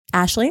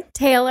Ashley.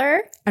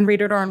 Taylor.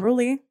 Unrated or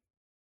unruly.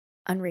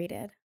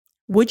 Unrated.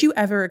 Would you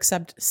ever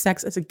accept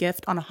sex as a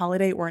gift on a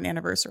holiday or an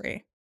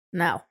anniversary?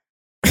 No.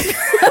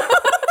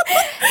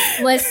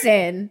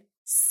 Listen,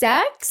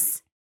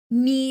 sex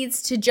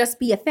needs to just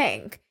be a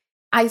thing.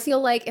 I feel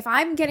like if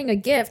I'm getting a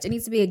gift, it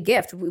needs to be a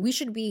gift. We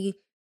should be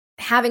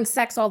having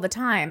sex all the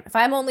time. If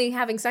I'm only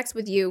having sex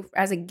with you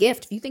as a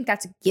gift, if you think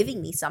that's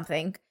giving me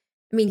something,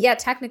 I mean, yeah,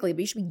 technically,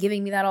 but you should be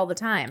giving me that all the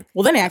time.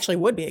 Well, then it actually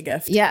would be a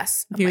gift.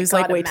 Yes. He was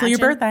like, wait till your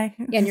birthday.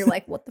 Yeah, and you're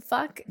like, what the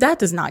fuck? That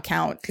does not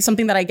count. It's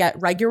something that I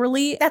get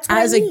regularly That's what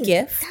as I mean. a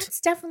gift.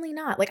 That's definitely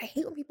not. Like, I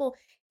hate when people,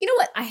 you know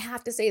what? I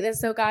have to say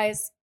this though,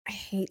 guys. I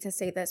hate to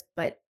say this,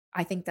 but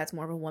I think that's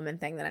more of a woman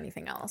thing than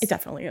anything else. It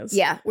definitely is.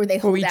 Yeah, where they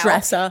hold we out.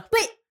 dress up.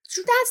 But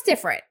that's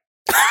different.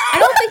 I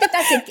don't think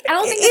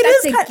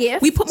that's a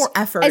gift. We put more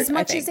effort. As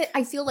much as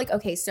I feel like,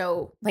 okay,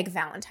 so like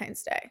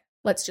Valentine's Day.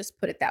 Let's just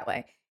put it that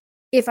way.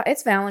 If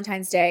it's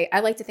Valentine's Day,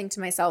 I like to think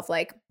to myself,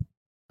 like,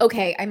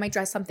 okay, I might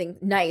dress something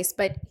nice,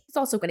 but he's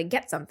also going to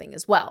get something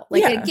as well.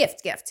 Like a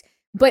gift.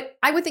 But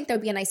I would think that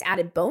would be a nice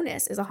added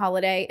bonus as a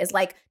holiday, is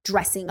like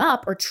dressing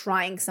up or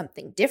trying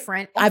something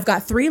different. I've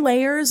got 3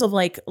 layers of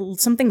like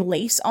something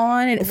lace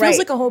on, and it feels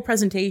like a whole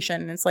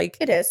presentation. And it's like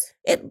it is.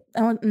 And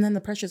then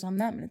the pressure's on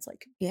them, and it's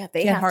like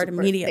they have hard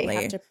immediately.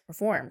 They have to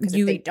perform, because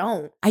if they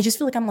don't, I just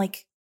feel like I'm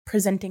like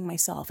presenting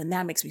myself, and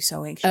that makes me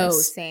so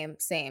anxious. Oh,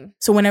 same.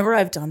 So whenever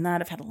I've done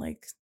that, I've had to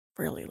like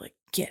really like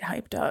get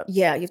hyped up.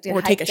 Yeah, you have to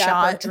get take a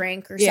shot, or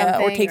drink or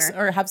something,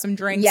 or have some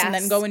drinks and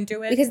then go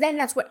into it. Because then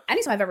that's what,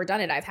 anytime I've ever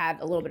done it, I've had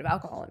a little bit of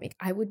alcohol in me.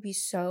 I would be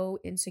so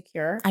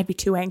insecure. I'd be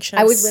too anxious.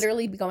 I would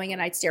literally be going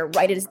and I'd stare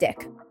right at his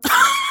dick.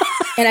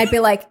 And I'd be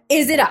like,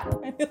 is it up?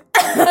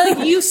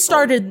 You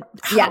started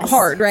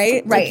hard,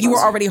 right? Right. Like you were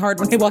already hard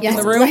when I walked in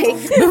the room. Like,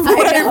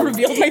 before I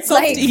revealed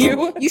myself to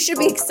you. You should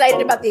be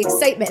excited about the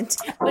excitement.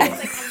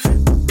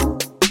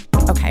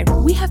 Okay,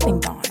 we have been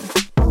gone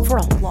for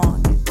a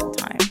long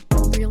time.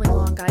 Really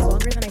long, guys.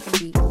 Longer than I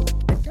think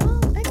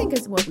I think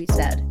is what we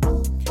said.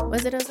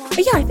 Was it as long?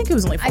 Yeah, I think it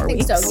was only 4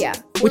 weeks. I think so, yeah.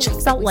 Which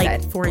felt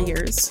like 4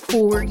 years.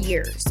 4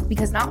 years.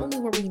 Because not only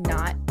were we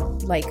not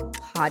like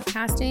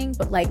podcasting,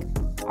 but like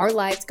our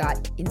lives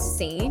got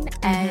insane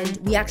and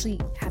we actually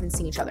haven't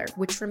seen each other,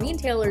 which for me and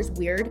Taylor is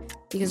weird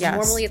because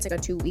normally it's like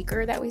a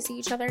 2-weeker that we see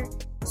each other.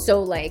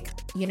 So like,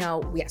 you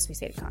know, yes, we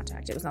stayed in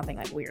contact. It was nothing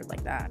like weird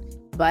like that.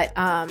 But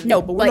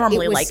no, but we're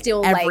normally like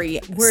still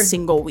every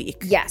single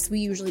week. Yes, we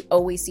usually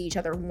always see each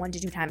other 1 to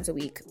 2 times a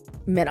week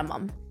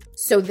minimum.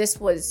 So this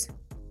was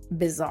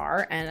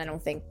bizarre, and I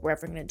don't think we're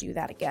ever going to do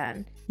that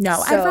again.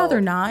 No, so, I'd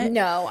rather not.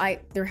 No,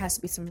 there has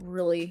to be some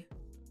really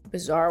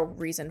bizarre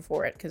reason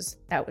for it, because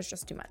that was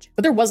just too much.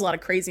 But there was a lot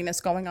of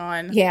craziness going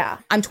on. Yeah.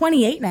 I'm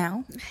 28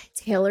 now.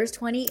 Taylor's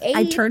 28.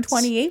 I turned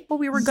 28 while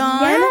we were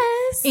gone.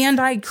 Yes. And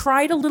I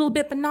cried a little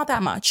bit, but not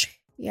that much.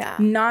 Yeah.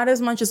 Not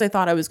as much as I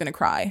thought I was going to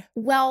cry.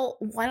 Well,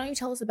 why don't you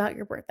tell us about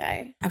your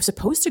birthday? I was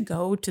supposed to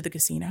go to the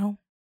casino.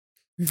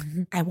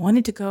 I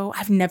wanted to go.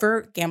 I've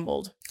never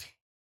gambled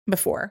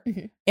before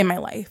in my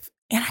life.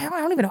 And I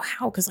don't even know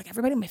how, because like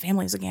everybody in my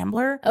family is a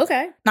gambler.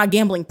 Okay. Not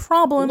gambling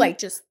problem. Like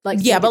just like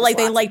yeah, but like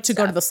they like to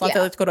go to the slots. They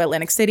like to go to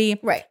Atlantic City.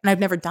 Right. And I've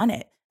never done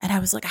it. And I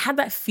was like, I had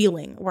that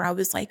feeling where I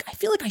was like, I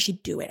feel like I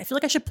should do it. I feel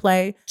like I should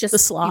play just the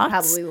slots. You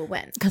probably will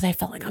win. Because I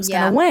felt like I was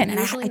going to win. And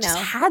I just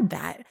had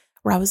that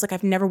where I was like,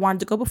 I've never wanted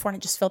to go before. And I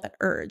just felt that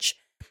urge.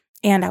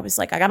 And I was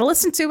like, I got to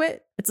listen to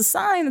it. It's a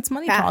sign. It's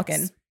money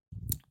talking.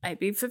 Might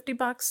be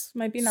 $50.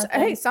 Might be nothing.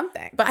 Hey,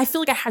 something. But I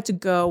feel like I had to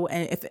go.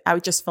 And if I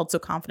just felt so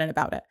confident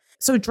about it.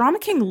 So Drama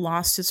King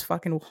lost his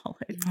fucking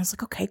wallet. I was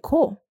like, okay,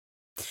 cool.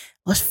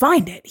 Let's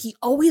find it. He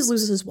always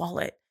loses his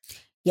wallet.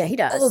 Yeah, he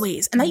does.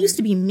 Always. And that used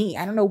to be me.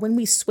 I don't know when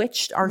we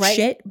switched our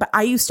shit, but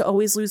I used to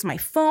always lose my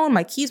phone,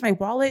 my keys, my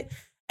wallet.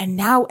 And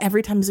now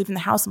every time he's leaving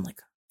the house, I'm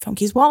like, phone,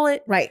 keys,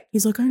 wallet. Right.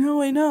 He's like, I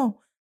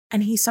know.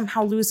 And he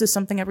somehow loses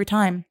something every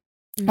time.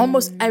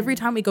 Almost every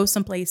time we go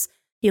someplace,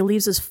 he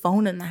leaves his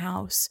phone in the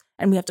house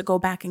and we have to go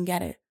back and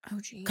get it. Oh,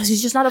 geez. Because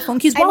he's just not a phone,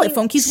 keys, wallet.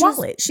 Phone, keys,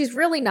 wallet. She's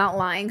really not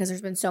lying, because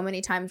there's been so many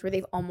times where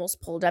they've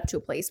almost pulled up to a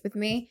place with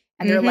me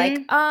and they're like,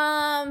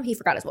 he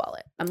forgot his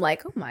wallet. I'm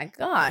like, oh my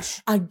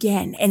gosh.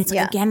 Again. And it's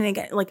again and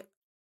again. Like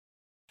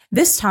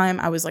this time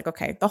I was like,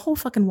 okay, the whole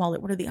fucking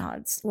wallet. What are the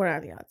odds? What are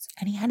the odds?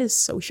 And he had his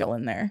social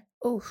in there.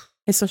 Oof.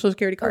 His social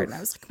security card. And I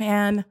was like,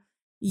 man,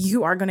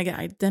 you are going to get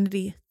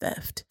identity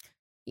theft.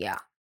 Yeah.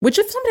 Which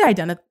if somebody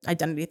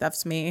identity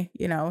thefts me,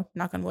 you know,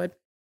 knock on wood,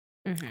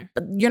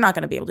 but you're not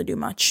going to be able to do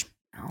much.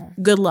 No.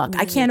 Good luck.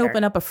 I can't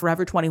open up a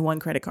Forever 21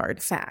 credit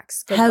card.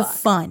 Facts. Have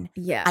fun.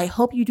 Yeah. I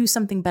hope you do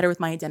something better with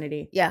my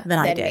identity than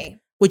I did. Me.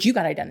 Which you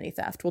got identity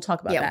theft. We'll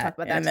talk about that. We'll talk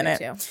about that in a minute.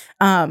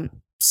 Too.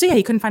 So yeah,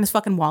 he couldn't find his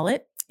fucking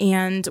wallet.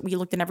 And we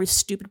looked in every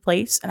stupid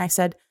place. And I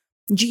said,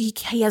 gee,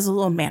 he has a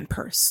little man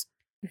purse.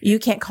 You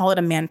can't call it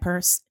a man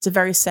purse. It's a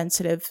very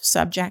sensitive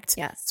subject.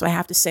 Yes. So I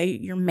have to say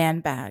your man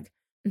bag.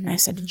 And I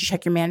said, did you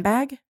check your man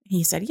bag? And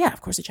he said, yeah,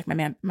 of course I checked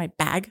my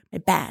bag.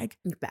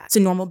 It's a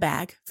normal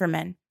bag for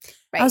men.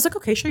 Right. I was like,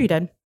 okay, sure you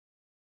did.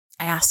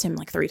 I asked him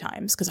like 3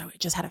 times because I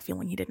just had a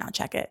feeling he did not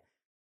check it.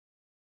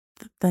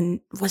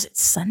 was it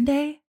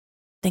Sunday?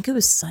 I think it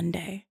was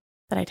Sunday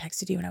that I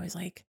texted you and I was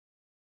like,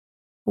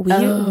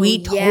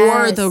 we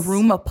tore the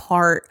room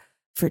apart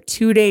for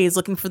 2 days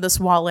looking for this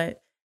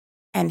wallet.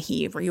 And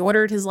he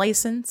reordered his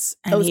license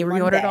and he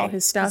reordered all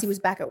his stuff. He was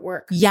back at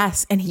work.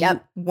 Yes. And he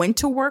went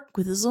to work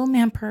with his little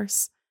man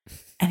purse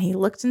and he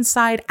looked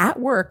inside at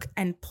work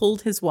and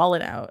pulled his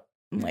wallet out.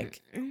 I'm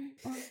like,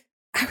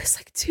 I was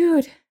like,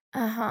 dude,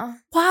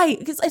 why?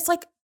 Because it's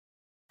like,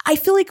 I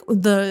feel like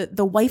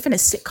the wife in a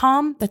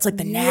sitcom that's like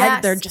the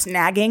nag, they're just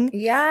nagging.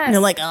 Yes. And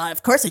they're like, oh,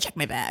 of course I checked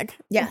my bag.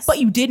 Yes. But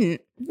you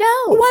didn't. No.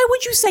 Why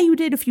would you say you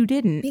did if you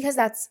didn't? Because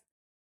that's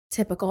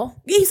typical.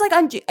 He's like,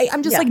 I'm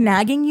just like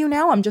nagging you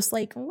now. I'm just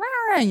like, rah,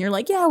 and you're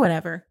like, yeah,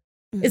 whatever.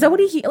 Mm-hmm. Is that what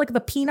he like the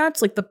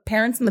peanuts, like the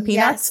parents and the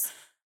peanuts? Yes.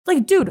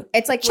 Like, dude,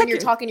 it's like when you're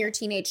talking to your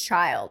teenage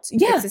child.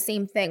 Yeah. It's the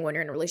same thing when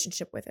you're in a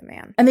relationship with a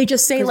man. And they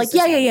just say like,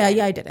 yeah,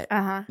 I did it.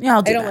 Yeah,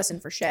 I'll do it. They don't listen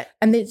for shit.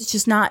 And it's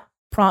just not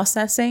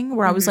processing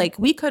where I was like,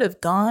 we could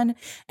have gone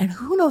and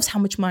who knows how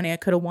much money I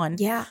could have won.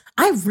 Yeah.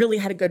 I really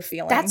had a good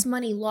feeling. That's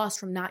money lost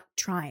from not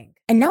trying.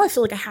 And now I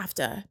feel like I have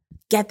to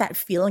get that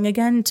feeling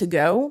again to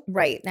go.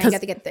 Right. Now you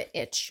have to get the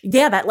itch.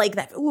 Yeah,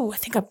 that ooh, I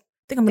think I'm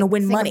gonna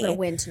win money. I'm gonna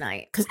win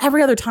tonight. Because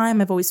every other time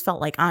I've always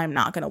felt like I'm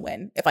not gonna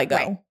win if I go.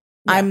 Right.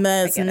 Yeah,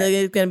 it's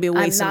gonna be a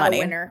waste of money. I'm not a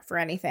winner for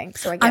anything.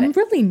 So I get it. I'm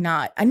really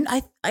not.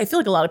 I feel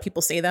like a lot of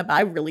people say that, but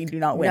I really do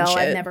not win shit.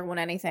 No, I've never won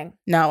anything.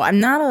 No, I'm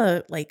not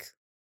a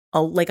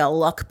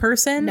luck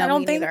person. No, I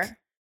don't think. Neither.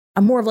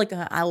 I'm more of like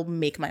I'll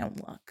make my own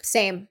luck.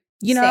 Same.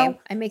 You know, Same.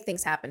 I make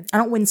things happen. I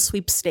don't win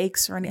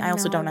sweepstakes or anything. I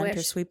also don't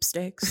enter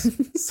sweepstakes.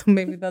 So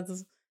maybe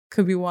that's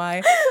could be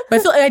why. But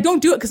I feel like I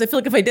don't do it because I feel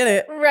like if I did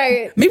it,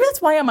 right. Maybe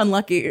that's why I'm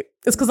unlucky.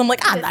 It's because I'm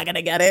like, I'm not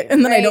gonna get it.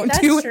 And then I don't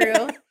do it. That's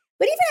true.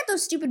 But even at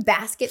those stupid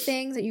basket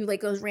things that you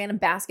like, those random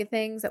basket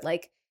things that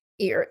like,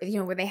 you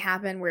know, where they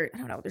happen, where I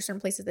don't know, there's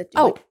certain places that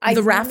do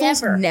the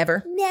raffles,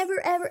 never,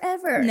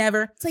 ever.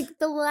 Never. It's like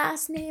the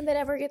last name that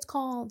ever gets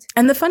called.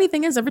 And the funny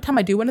thing is, every time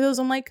I do one of those,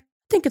 I'm like,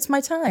 I think it's my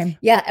time.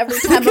 Yeah, every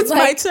time it's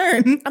my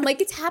turn. I'm like,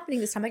 it's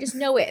happening this time. I just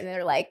know it. And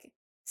they're like,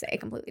 say a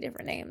completely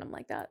different name. And I'm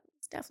like, that's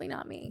definitely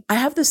not me. I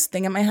have this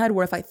thing in my head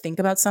where if I think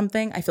about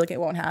something, I feel like it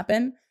won't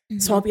happen. Mm-hmm.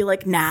 So I'll be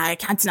like, nah,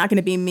 it's not going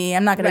to be me.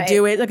 I'm not going to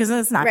do it because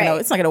it's not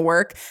going to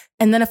work.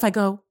 And then if I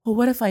go, well,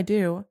 what if I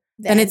do?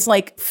 Then it's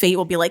like fate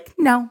will be like,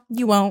 no,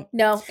 you won't.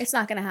 No, it's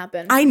not going to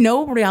happen. I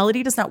know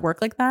reality does not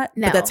work like that,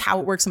 no. But that's how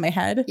it works in my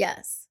head.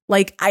 Yes.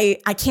 Like I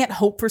can't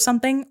hope for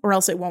something or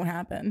else it won't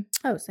happen.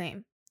 Oh,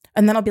 same.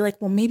 And then I'll be like,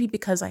 well, maybe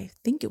because I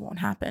think it won't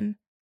happen,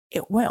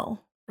 it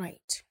will.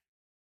 Right.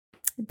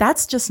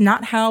 That's just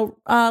not how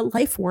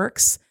life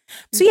works.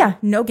 So yeah,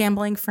 no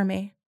gambling for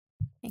me.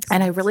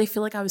 And I really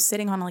feel like I was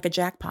sitting on like a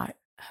jackpot.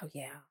 Oh,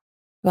 yeah.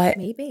 But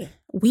maybe.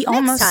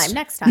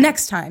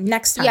 Next time.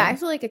 Yeah, I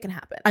feel like it can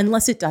happen.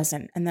 Unless it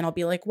doesn't. And then I'll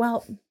be like,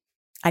 well,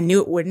 I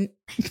knew it wouldn't.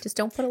 Just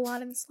don't put a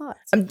lot in the slots.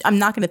 I'm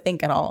not going to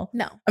think at all.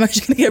 No. I'm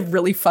actually going to get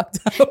really fucked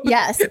up.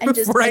 Yes. And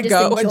before I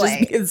go and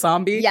just be a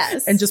zombie.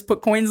 Yes. And just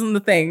put coins in the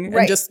thing.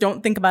 And just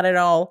don't think about it at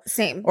all.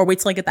 Same. Or wait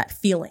till I get that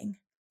feeling.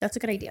 That's a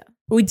good idea.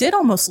 We did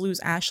almost lose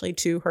Ashley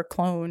to her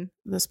clone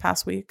this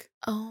past week.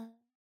 Oh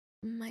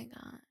my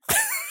God.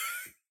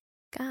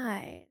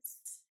 Guys,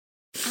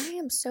 I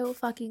am so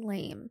fucking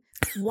lame.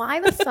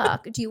 Why the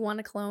fuck do you want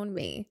to clone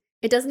me?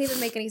 It doesn't even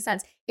make any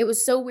sense. It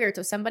was so weird.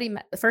 So somebody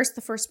the first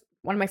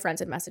one of my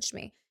friends had messaged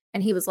me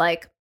and he was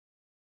like,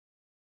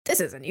 this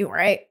isn't you,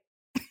 right?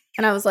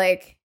 And I was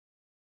like,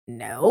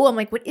 no. I'm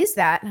like, what is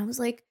that? And I was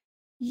like,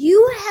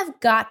 you have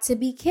got to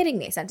be kidding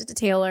me. I sent it to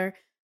Taylor.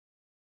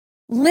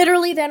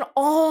 Literally, then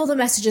all the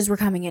messages were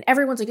coming in.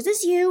 Everyone's like, is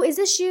this you? Is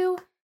this you?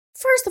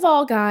 First of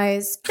all,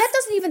 guys, that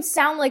doesn't even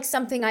sound like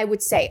something I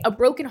would say. A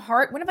broken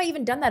heart? When have I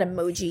even done that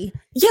emoji?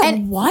 Yeah,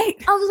 and what?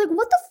 I was like,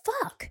 what the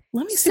fuck?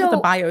 Let me see what the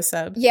bio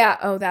said. Yeah,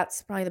 oh,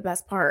 that's probably the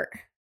best part.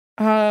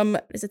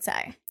 What does it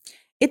say?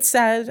 It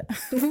said,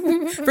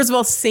 first of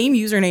all, same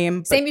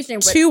username. Same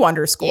username. 2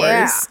 underscores.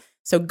 Yeah.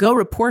 So go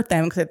report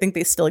them because I think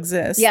they still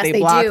exist. Yes, they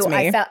blocked do.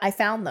 Me. I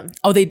found them.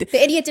 Oh, they did.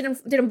 The idiot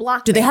didn't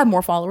block Do me. They have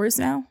more followers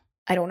now?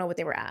 I don't know what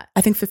they were at.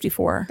 I think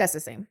 54. That's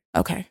the same.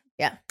 Okay.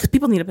 Yeah. Because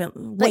people need to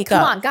wake up.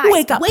 Come on, guys.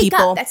 Wake up,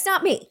 people. That's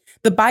not me.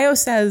 The bio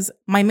says,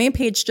 my main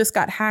page just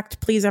got hacked.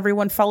 Please,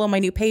 everyone, follow my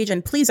new page.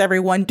 And please,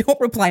 everyone, don't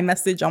reply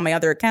message on my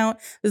other account.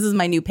 This is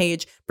my new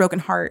page. Broken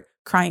heart,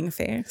 crying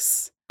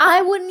face.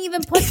 I wouldn't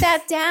even put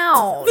that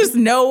down. There's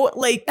no,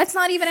 That's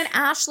not even an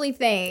Ashley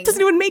thing.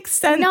 Doesn't even make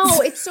sense. No,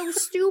 it's so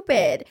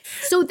stupid.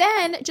 So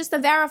then, just to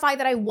verify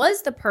that I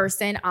was the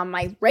person on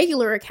my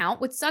regular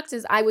account, what sucks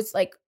is I was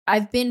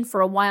I've been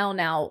for a while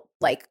now,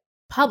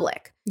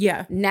 public.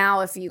 Yeah.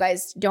 Now, if you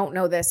guys don't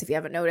know this, if you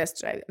haven't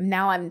noticed,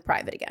 now I'm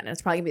private again. And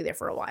it's probably going to be there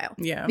for a while.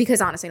 Yeah.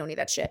 Because honestly, I don't need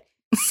that shit.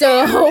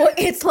 So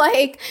it's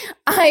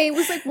I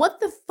was like, what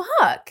the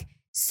fuck?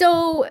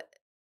 So,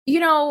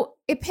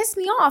 it pissed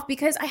me off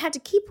because I had to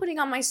keep putting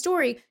on my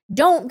story.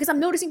 Because I'm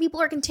noticing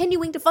people are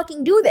continuing to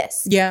fucking do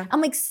this. Yeah.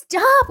 I'm like,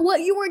 stop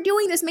what you were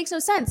doing. This makes no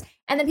sense.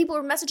 And then people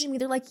are messaging me.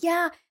 They're like,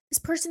 yeah, this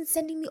person's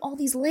sending me all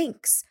these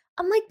links.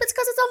 I'm like, but it's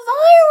because it's a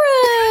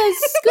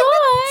virus, guys.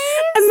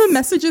 And the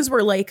messages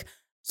were like,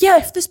 yeah,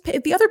 if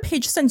the other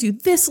page sends you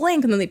this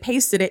link and then they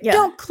pasted it,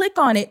 don't click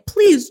on it.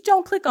 Please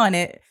don't click on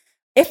it.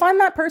 If I'm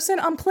that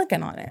person, I'm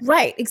clicking on it.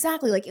 Right,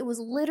 exactly. Like, it was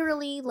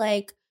literally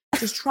like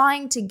just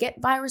trying to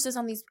get viruses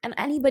on these and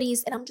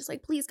anybody's. And I'm just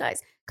like, please,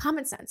 guys,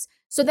 common sense.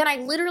 So then I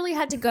literally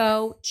had to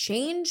go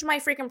change my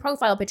freaking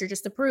profile picture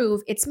just to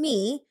prove it's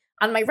me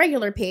on my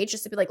regular page,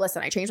 just to be like,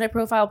 listen, I changed my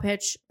profile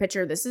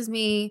picture. This is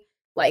me.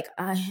 Like,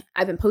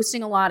 I've been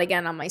posting a lot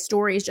again on my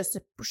stories just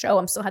to show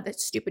I'm still had that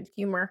stupid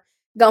humor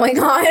going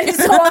on.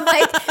 So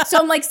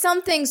I'm like,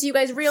 some things you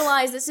guys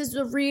realize this is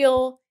the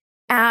real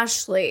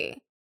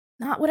Ashley,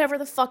 not whatever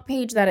the fuck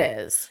page that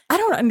is. I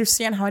don't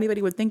understand how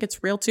anybody would think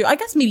it's real too. I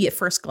guess maybe at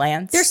first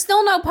glance. There's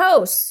still no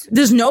post.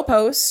 There's no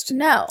post.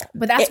 No,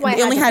 but that's why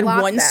we only had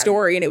one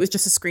story, and it was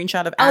just a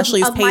screenshot of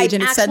Ashley's page,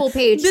 and it said,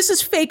 "This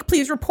is fake.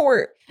 Please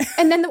report."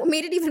 And then what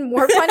made it even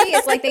more funny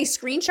is like they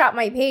screenshot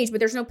my page, but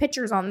there's no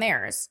pictures on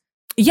theirs.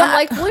 Yeah, I'm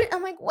like, what?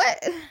 I'm like,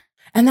 what?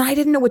 And then I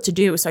didn't know what to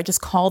do, so I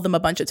just called them a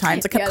bunch of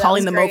times. I kept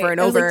calling them over and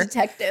over. It was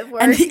like detective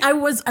work. And I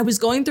was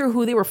going through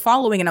who they were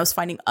following, and I was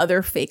finding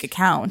other fake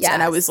accounts. Yes.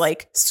 And I was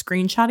like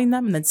screenshotting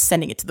them and then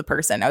sending it to the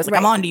person. I was like,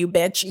 I'm on to you,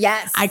 bitch.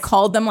 Yes. I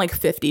called them like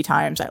 50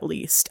 times at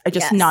least. I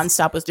just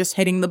nonstop was just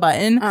hitting the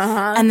button.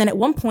 And then at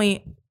one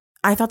point,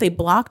 I thought they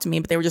blocked me,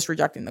 but they were just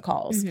rejecting the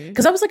calls.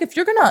 Because I was like, if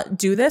you're going to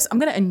do this, I'm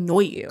going to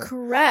annoy you.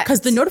 Correct.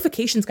 Because the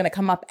notification's going to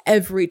come up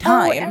every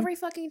time. Oh, every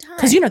fucking time.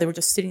 Because, they were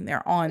just sitting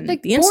there on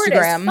like, the Instagram. Bored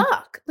as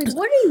fuck. Like,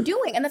 what are you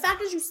doing? And the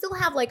fact is you still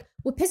have, like,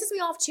 what pisses me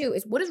off, too,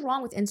 is what is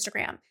wrong with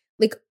Instagram?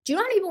 Like, do you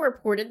know how many people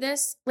reported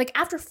this? Like,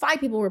 after 5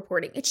 people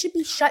reporting, it should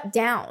be shut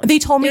down. They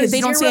told me that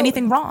they don't see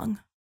anything wrong.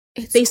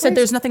 They said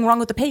there's nothing wrong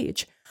with the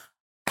page.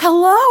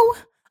 Hello?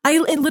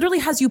 It literally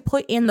has you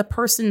put in the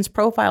person's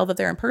profile that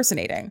they're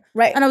impersonating.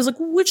 Right. And I was like,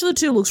 which of the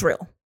two looks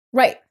real?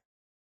 Right.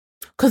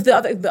 Because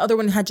the other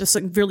one had just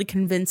like really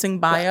convincing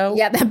bio.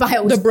 Yeah, that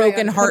bio was the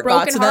broken heart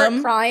got to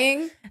them.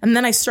 Crying. And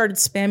then I started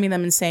spamming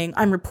them and saying,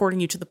 I'm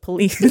reporting you to the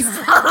police. When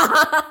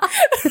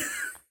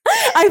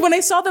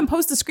I saw them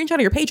post a screenshot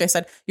of your page, I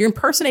said, you're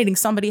impersonating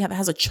somebody that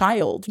has a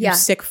child, you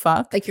sick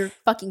fuck. Like, you're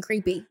fucking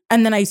creepy.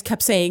 And then I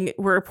kept saying,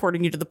 we're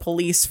reporting you to the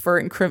police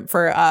for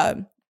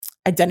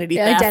identity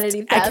theft.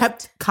 I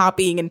kept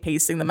copying and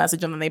pasting the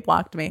message, and then they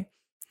blocked me.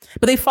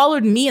 But they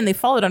followed me, and they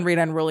followed Unread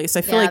Unruly. So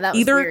I feel like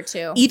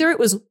either it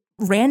was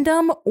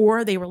random,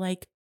 or they were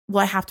like,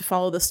 well, I have to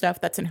follow the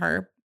stuff that's in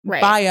her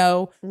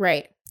bio.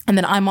 Right. And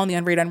then I'm on the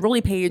Unread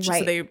Unruly page,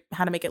 so they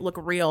had to make it look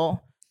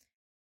real.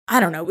 I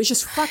don't know. It was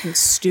just fucking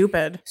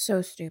stupid.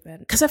 So stupid.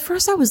 Because at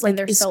first I was like,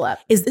 they're still up.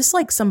 Is this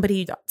like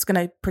somebody that's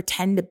going to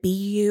pretend to be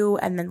you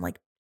and then like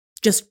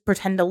just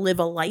pretend to live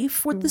a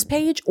life with this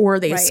page? Or are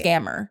they a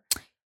scammer?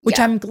 Which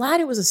I'm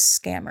glad it was a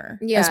scammer.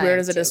 Yeah, as weird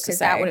as it is to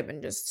say. That would have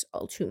been just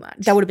too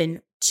much. That would have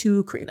been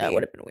too creepy. That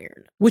would have been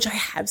weird. Which I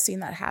have seen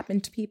that happen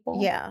to people.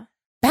 Yeah.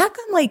 Back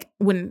on like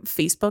when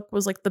Facebook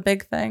was like the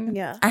big thing.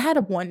 Yeah. I had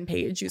one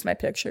page use my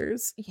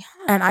pictures. Yeah.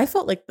 And I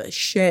felt like the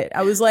shit.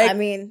 I was like, I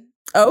mean,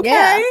 okay.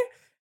 Yeah.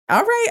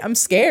 All right. I'm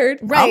scared.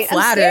 Right. I'm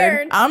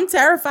flattered. I'm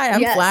terrified.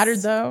 I'm flattered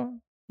though.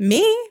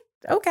 Me?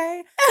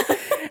 Okay.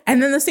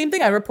 And then the same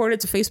thing, I reported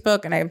to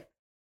Facebook, and I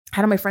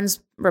had all my friends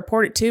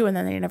report it too, and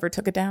then they never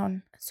took it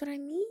down. That's what I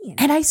mean.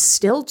 And I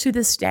still, to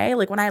this day,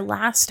 like when I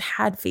last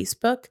had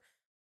Facebook,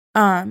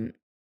 so I'm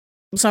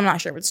not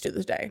sure if it's to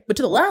this day, but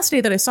to the last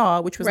day that I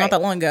saw, which was not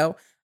that long ago,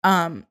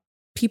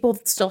 people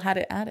still had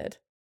it added.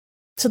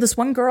 So this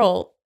one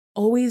girl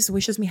always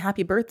wishes me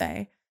happy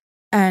birthday.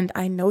 And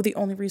I know the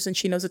only reason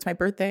she knows it's my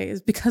birthday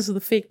is because of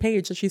the fake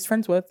page that she's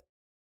friends with.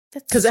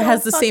 Because it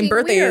has the same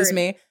birthday as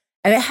me.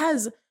 And it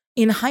has,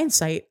 in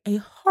hindsight, a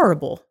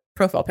horrible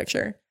profile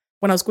picture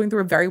when I was going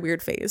through a very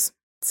weird phase.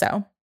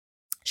 So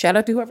shout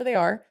out to whoever they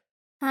are.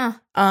 Huh.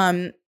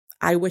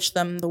 I wish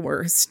them the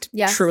worst.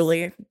 Yes.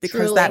 Truly.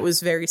 Because that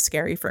was very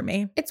scary for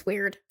me. It's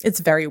weird. It's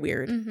very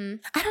weird. Mm-hmm.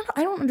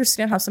 I don't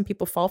understand how some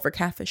people fall for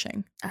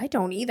catfishing. I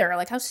don't either.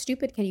 Like, how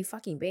stupid can you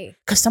fucking be?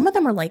 Because some of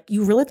them are like,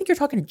 you really think you're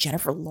talking to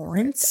Jennifer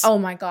Lawrence? Oh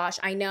my gosh,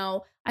 I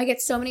know. I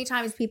get so many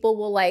times people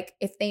will like,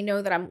 if they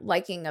know that I'm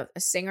liking a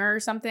singer or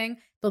something,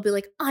 they'll be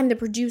like, I'm the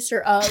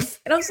producer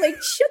of, and I was like,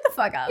 shut the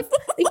fuck up.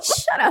 Like,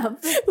 shut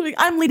up. Like,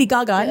 I'm Lady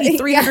Gaga. I need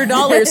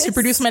 $300 to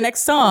produce my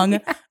next song.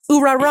 Yes.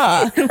 Ooh, rah,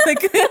 rah. Like, I'm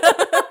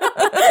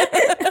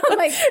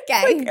like,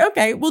 okay. Like,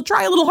 okay, we'll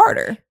try a little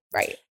harder.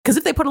 Right. Because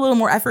if they put a little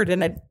more effort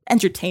in it,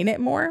 entertain it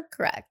more.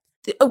 Correct.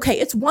 Okay,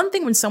 it's one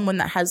thing when someone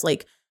that has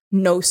like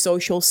no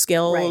social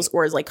skills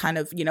or is like kind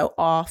of,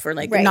 off or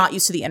like not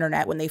used to the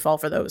internet, when they fall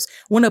for those.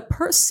 When a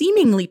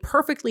seemingly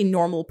perfectly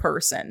normal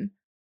person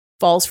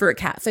falls for a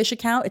catfish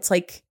account, it's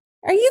like,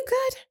 are you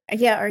good?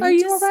 Yeah, are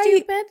you just right?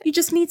 Stupid? You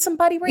just need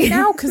somebody right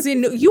now? Because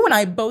you and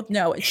I both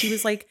know. And she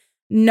was like,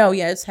 no,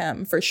 yeah, it's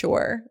him for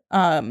sure.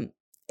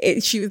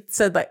 She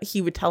said that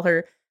he would tell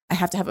her, I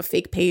have to have a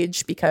fake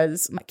page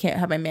because I can't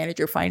have my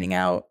manager finding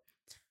out.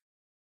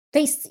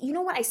 You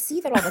know what? I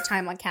see that all the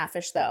time on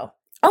Catfish, though.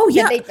 Oh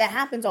yeah, that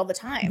happens all the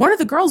time. One of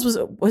the girls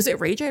was it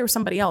Ray J or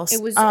somebody else?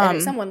 It was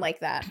someone like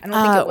that. I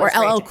don't think it was or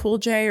LL Ray J. Cool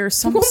J or Oh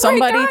somebody.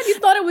 my God, you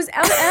thought it was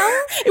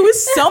LL? It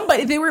was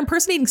somebody. They were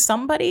impersonating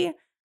somebody,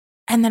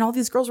 and then all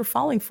these girls were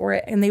falling for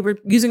it, and they were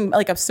using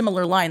like a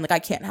similar line, like I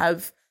can't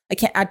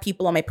add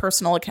people on my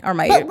personal account or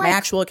my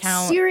actual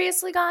account.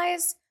 Seriously,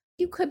 guys,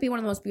 you could be one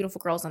of the most beautiful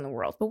girls in the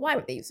world, but why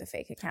would they use a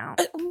fake account?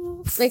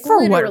 Like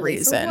for what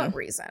reason? For what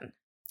reason?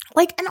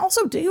 Like, and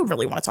also, do you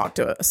really want to talk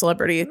to a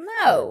celebrity?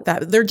 No.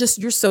 That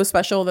you're so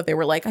special that they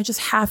were like, I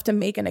just have to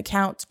make an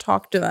account to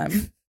talk to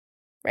them.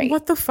 Right.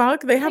 What the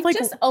fuck? They have like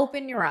just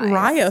open your eyes.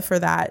 Raya for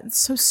that. It's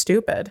so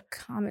stupid.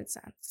 Common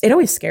sense. It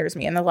always scares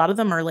me. And a lot of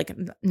them are like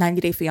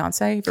 90 Day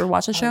Fiance. If you ever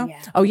watch the show?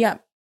 Yeah. Oh, yeah.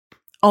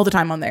 All the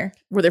time on there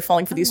where they're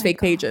falling for these fake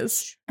gosh.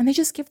 pages. And they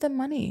just give them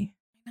money.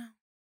 I know.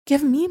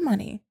 Give me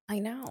money. I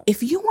know.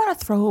 If you want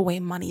to throw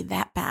away money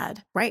that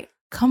bad, right,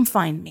 come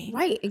find me.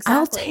 Right, exactly.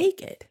 I'll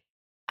take it.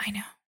 I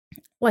know.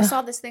 Well, I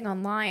saw this thing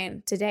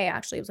online today,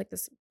 actually. It was like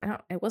this,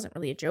 it wasn't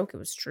really a joke, it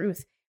was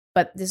truth.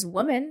 But this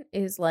woman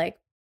is like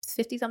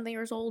 50-something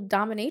years old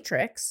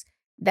dominatrix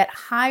that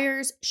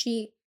hires,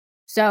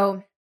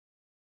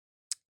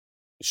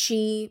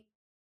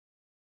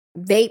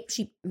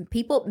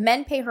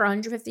 men pay her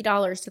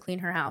 $150 to clean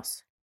her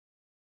house.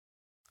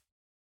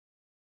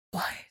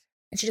 What?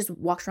 And she just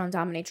walks around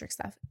dominatrix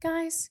stuff.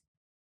 Guys,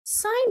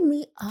 sign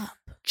me up.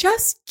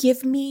 Just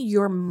give me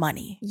your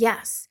money.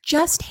 Yes.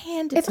 Just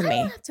hand it to me. If I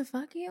don't have to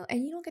fuck you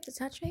and you don't get to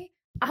touch me,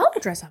 I'll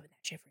dress up in that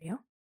shit for you.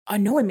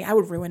 Knowing me, I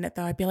would ruin it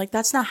though. I'd be like,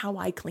 that's not how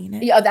I clean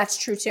it. Yeah, that's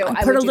true too.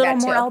 I put a little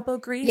more elbow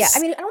grease. Yeah, I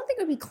mean, I don't think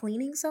it would be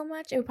cleaning so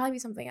much. It would probably be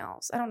something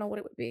else. I don't know what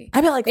it would be.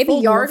 I'd be like, maybe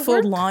yard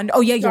fold lawn.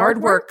 Oh yeah,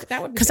 yard work.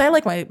 That would be because I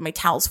like my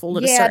towels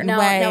folded a certain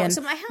way. No. And so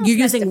my house, you're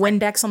using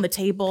Windex on the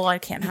table. I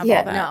can't have all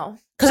that. No.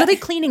 Because are they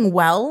cleaning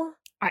well?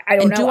 I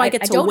don't know. Do I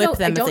get to whip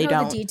them if they don't? I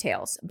don't know the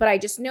details, but I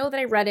just know that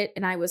I read it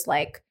and I was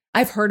like,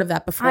 I've heard of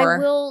that before. I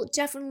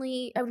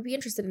would be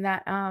interested in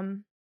that.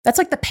 That's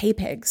like the pay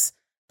pigs.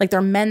 Like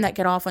they're men that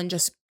get off on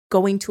just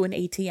going to an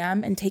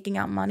ATM and taking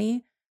out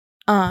money.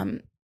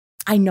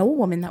 I know a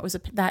woman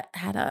that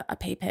had a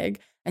pay pig,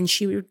 and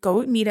she would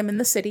go meet him in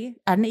the city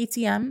at an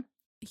ATM.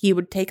 He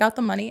would take out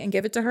the money and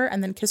give it to her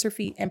and then kiss her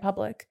feet in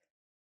public.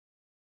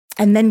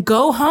 And then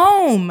go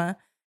home.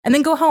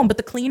 But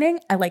the cleaning,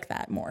 I like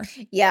that more.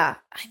 Yeah.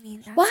 I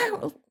mean, why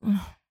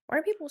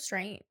are people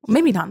strange?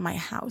 Maybe not in my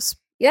house.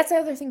 Yeah, that's the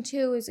other thing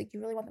too, is like you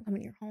really want them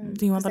coming to your home.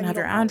 Do you want them to have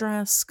your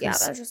address? Yeah,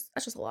 that's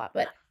just a lot.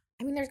 But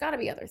I mean, there's got to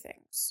be other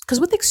things. Because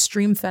with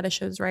extreme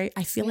fetishes, right?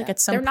 I feel like at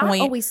some point they're not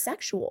always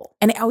sexual,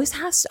 and it always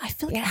has. I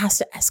feel like it has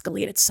to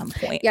escalate at some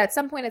point. Yeah, at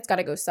some point it's got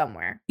to go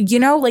somewhere. You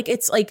know, like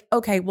it's like,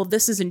 okay, well,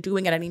 this isn't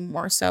doing it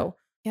anymore, so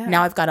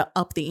now I've got to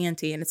up the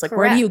ante. And it's like,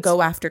 where do you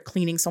go after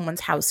cleaning someone's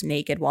house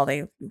naked while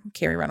they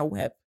carry around a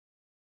whip?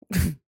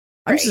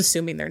 I'm just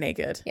assuming they're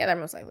naked. Yeah, they're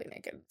most likely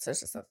naked. So it's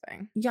just a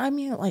thing. Yeah, I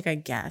mean, like, I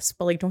guess.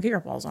 But, like, don't get your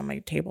balls on my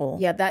table.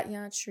 Yeah,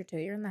 that's true, too.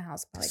 You're in the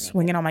house probably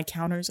swinging naked. On my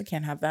counters. I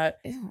can't have that.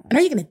 Ew. And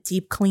are you going to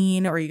deep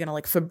clean or are you going to,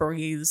 like,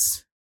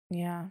 Febreze?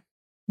 Yeah.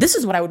 This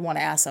is what I would want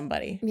to ask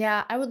somebody.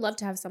 Yeah, I would love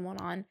to have someone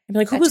on. I'd be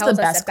like, who was the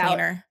best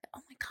cleaner? Oh,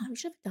 my God. We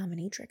should have a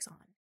dominatrix on.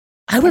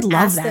 I would love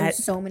ask that. Them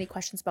so many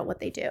questions about what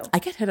they do. I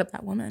could hit up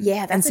that woman.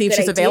 Yeah, that's and see if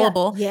she's idea.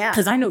 available. Yeah.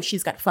 Because I know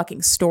she's got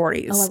fucking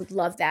stories. Oh, I would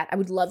love that. I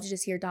would love to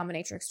just hear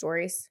dominatrix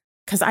stories.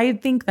 Because I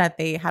think that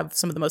they have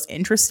some of the most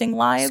interesting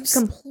lives.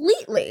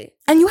 Completely.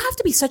 And you have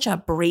to be such a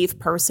brave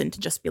person to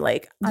just be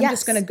like, I'm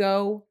just going to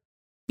go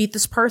beat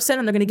this person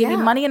and they're going to give me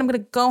money and I'm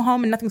going to go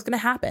home and nothing's going to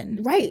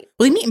happen. Right.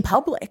 Well, they meet in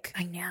public.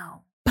 I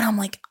know. But I'm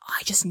like,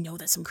 I just know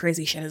that some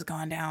crazy shit has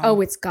gone down.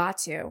 Oh, it's got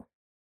to.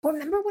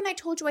 Remember when I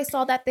told you I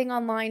saw that thing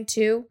online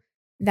too?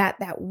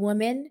 That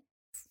woman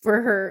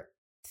for her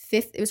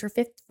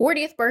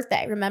 40th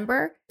birthday,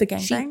 remember? The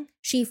gangbang?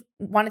 She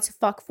wanted to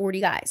fuck 40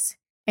 guys.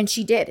 And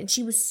she did. And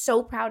she was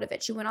so proud of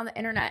it. She went on the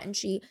internet and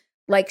she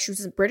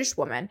was a British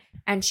woman.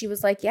 And she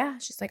was like, yeah,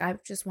 she's like, I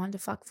just wanted to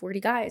fuck 40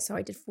 guys. So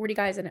I did 40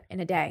 guys in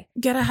a day.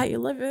 Get it how you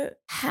live it.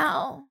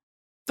 How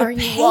the are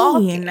pain. You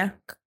walking?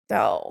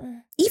 Though.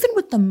 Even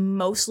with the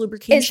most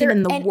lubrication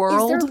in the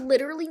world. Is there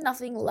literally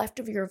nothing left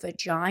of your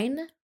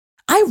vagina?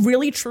 I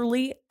really,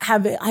 truly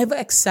I've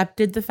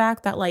accepted the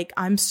fact that like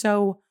I'm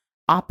so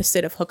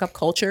opposite of hookup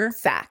culture.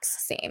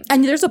 Facts, same.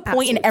 And there's a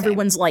point in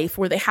everyone's life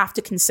where they have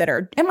to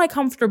consider, am I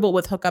comfortable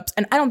with hookups?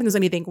 And I don't think there's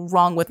anything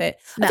wrong with it.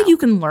 No. I think you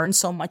can learn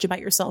so much about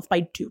yourself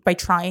by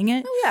trying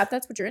it. Oh yeah, if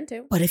that's what you're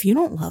into. But if you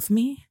don't love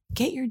me,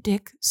 get your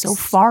dick so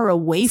far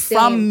away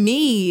from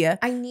me.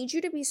 I need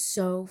you to be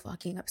so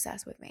fucking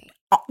obsessed with me.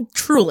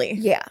 Truly.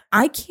 Yeah.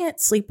 I can't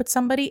sleep with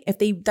somebody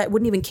that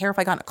wouldn't even care if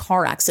I got in a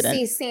car accident.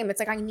 See, same. It's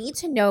like I need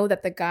to know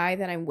that the guy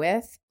that I'm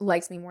with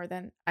likes me more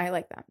than I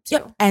like them too.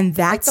 Yep. And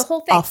that's like the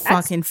whole thing.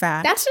 Fucking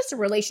fact. That's just a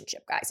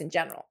relationship, guys, in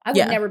general. I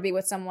would never be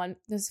with someone.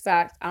 This is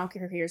fact. I don't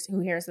care who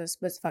hears this,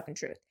 but it's fucking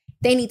truth.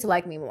 They need to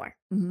like me more.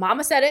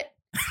 Mama said it.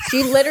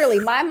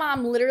 My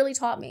mom literally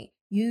taught me,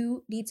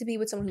 you need to be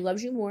with someone who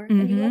loves you more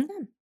than you love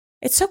them.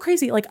 It's so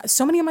crazy. Like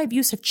so many of my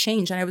views have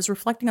changed. And I was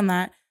reflecting on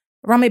that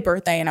around my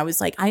birthday, and I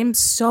was like, I am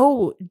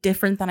so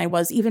different than I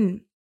was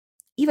even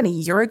a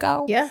year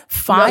ago. Yeah.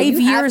 5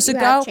 years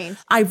ago.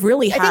 I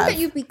really have. I think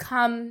that you've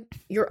become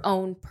your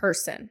own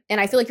person.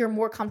 And I feel like you're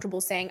more comfortable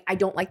saying, I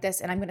don't like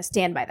this and I'm going to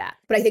stand by that.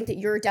 But I think that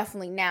you're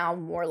definitely now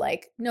more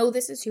like, no,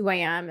 this is who I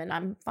am and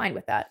I'm fine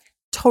with that.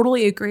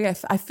 Totally agree. I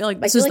feel like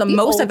this is the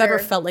most I've ever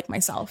felt like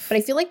myself. But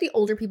I feel like the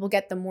older people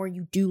get, the more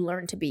you do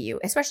learn to be you,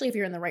 especially if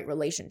you're in the right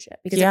relationship.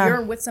 Because if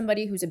you're with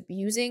somebody who's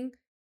abusing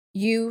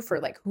you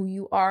for like who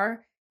you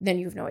are, then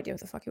you have no idea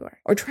what the fuck you are.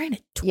 Or trying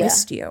to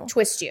twist you.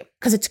 Twist you.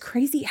 Because it's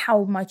crazy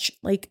how much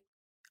like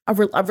a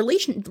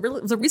relation,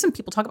 the reason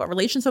people talk about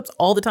relationships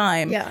all the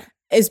time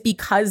is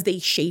because they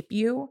shape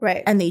you.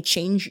 Right. And they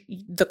change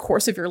the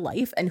course of your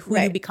life and who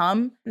you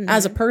become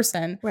as a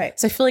person. Right.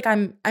 So I feel like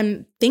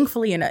I'm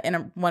thankfully in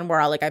a one where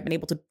I've been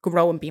able to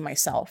grow and be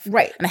myself.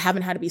 Right. And I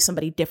haven't had to be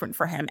somebody different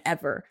for him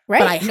ever. Right.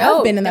 But I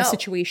have been in that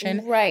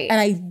situation. Right.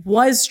 And I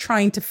was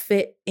trying to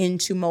fit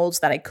into molds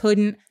that I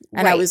couldn't.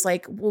 And I was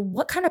like, well,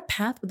 what kind of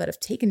path would that have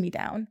taken me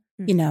down?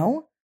 Mm-hmm. You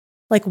know?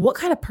 Like, what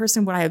kind of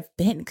person would I have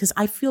been? Because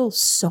I feel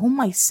so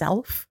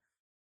myself.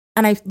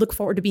 And I look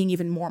forward to being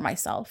even more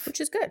myself. Which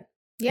is good.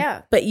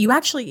 Yeah. But you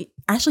actually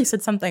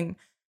said something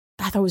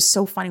that I thought was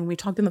so funny when we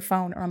talked on the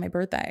phone around my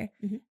birthday.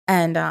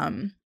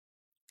 Mm-hmm.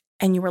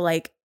 And you were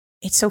like,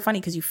 it's so funny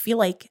because you feel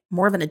like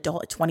more of an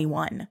adult at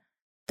 21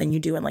 than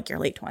you do in like your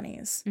late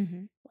 20s.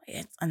 Mm-hmm.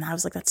 And I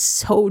was like, that's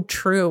so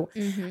true.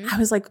 Mm-hmm. I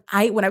was like,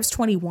 when I was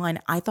 21,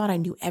 I thought I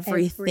knew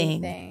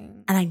everything.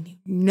 And I knew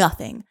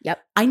nothing.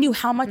 Yep. I knew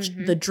how much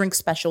the drink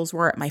specials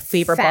were at my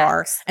favorite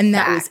bar. And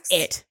that was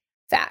it.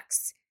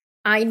 Facts.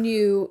 I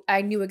knew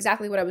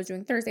exactly what I was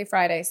doing Thursday,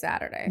 Friday,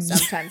 Saturday,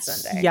 sometimes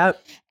Sunday.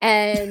 Yep.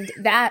 And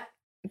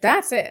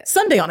that's it.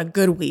 Sunday on a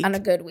good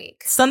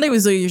week. Sunday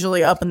was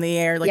usually up in the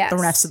air like the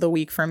rest of the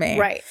week for me.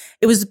 Right.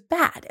 It was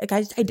bad. Like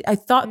I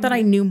thought that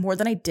I knew more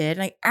than I did,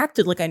 and I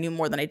acted like I knew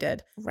more than I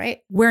did.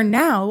 Right. Where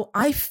now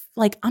I'm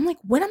like,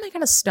 when am I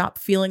going to stop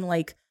feeling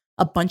like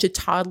a bunch of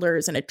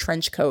toddlers in a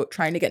trench coat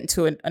trying to get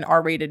into an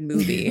R-rated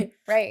movie?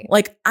 Right.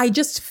 Like I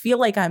just feel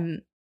like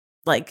I'm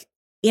like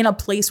in a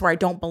place where I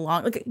don't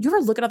belong. Like, you ever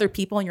look at other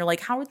people and you're like,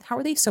 how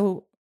are they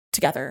so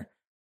together?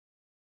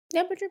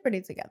 Yeah, but you're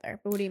pretty together.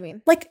 But what do you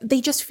mean? Like,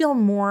 they just feel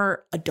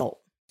more adult.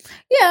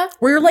 Yeah.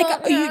 Where you're like,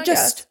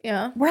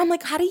 where I'm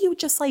like, how do you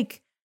just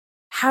like,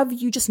 have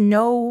you just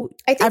know?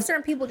 I think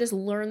certain people just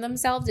learn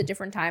themselves at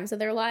different times of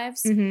their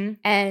lives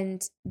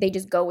and they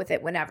just go with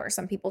it whenever.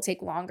 Some people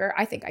take longer.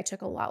 I think I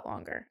took a lot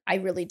longer. I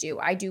really do.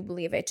 I do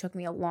believe it took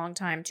me a long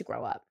time to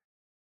grow up.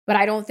 But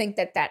I don't think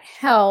that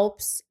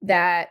helps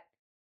that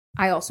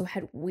I also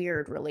had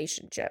weird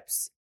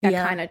relationships that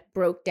kind of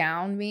broke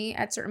down me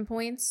at certain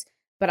points.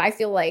 But I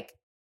feel like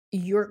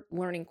you're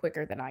learning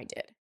quicker than I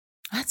did.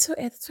 That's what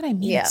I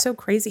mean. Yeah. It's so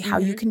crazy how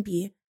you can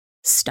be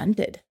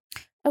stunted.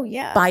 Oh,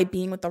 yeah. By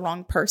being with the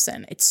wrong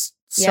person. It's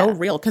so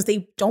real because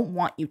they don't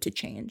want you to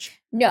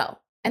change. No.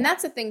 And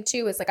that's the thing,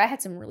 too, is like I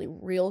had some really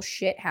real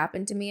shit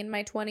happen to me in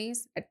my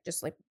 20s. It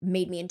just like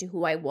made me into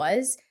who I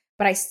was.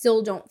 But I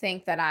still don't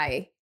think that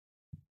I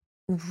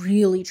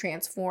really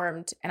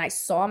transformed and I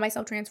saw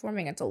myself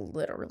transforming until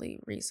literally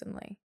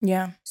recently.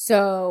 Yeah.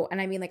 So,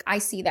 and I mean, like I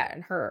see that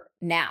in her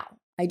now.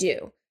 I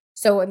do.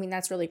 So, I mean,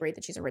 that's really great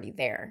that she's already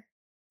there.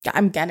 Yeah,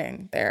 I'm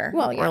getting there.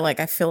 Well, yeah. Or like,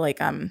 I feel like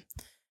I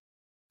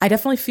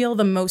definitely feel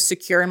the most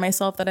secure in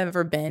myself that I've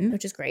ever been.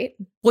 Which is great.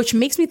 Which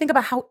makes me think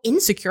about how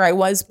insecure I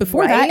was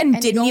before that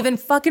and didn't even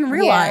fucking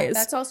realize. Yeah,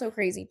 that's also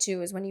crazy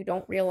too, is when you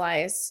don't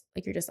realize,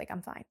 like, you're just like,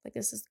 I'm fine. Like,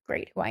 this is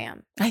great who I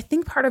am. I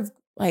think part of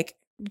like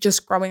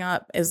just growing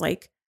up is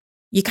like,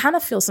 you kind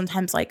of feel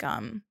sometimes like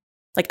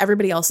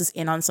everybody else is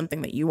in on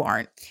something that you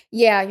aren't.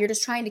 Yeah, you're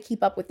just trying to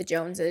keep up with the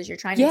Joneses. You're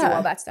trying to do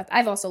all that stuff.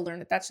 I've also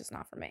learned that that's just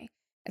not for me.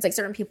 It's like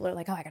certain people are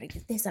like, oh, I got to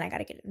do this and I got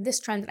to get in this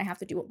trend and I have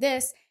to do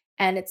this.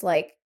 And it's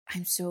like,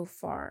 I'm so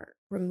far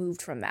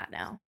removed from that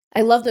now.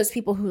 I love those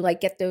people who like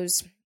get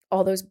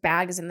all those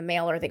bags in the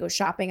mail or they go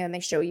shopping and they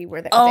show you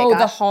where they got.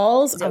 The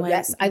hauls. So,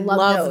 yes, I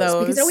love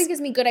those because it always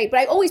gives me good ideas. But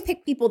I always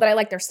pick people that I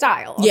like their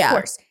style, of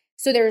course.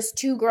 So there's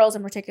two girls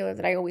in particular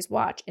that I always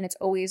watch, and it's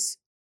always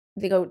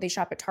they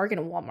shop at Target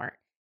and Walmart,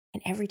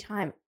 and every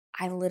time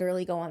I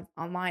literally go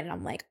online and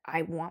I'm like,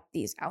 I want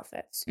these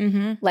outfits,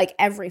 like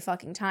every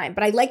fucking time.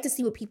 But I like to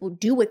see what people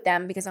do with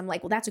them because I'm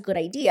like, well, that's a good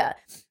idea.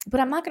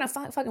 But I'm not gonna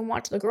fucking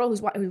watch the girl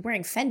who's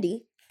wearing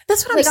Fendi.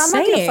 That's what I'm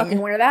saying. I'm not gonna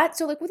fucking wear that.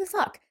 So like, what the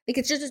fuck? Like,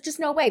 it's just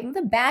no way.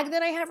 The bag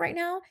that I have right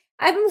now,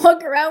 I've been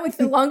walking around with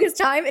the longest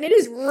time, and it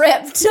is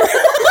ripped.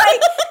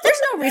 Like,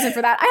 there's no reason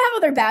for that. I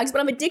have other bags,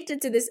 but I'm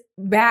addicted to this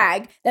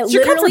bag that it's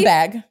literally your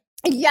comfort bag.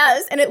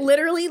 Yes, and it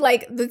literally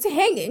like it's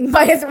hanging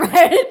by a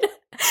thread.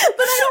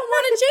 But I don't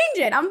want to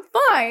change it.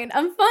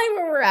 I'm fine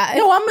where we're at.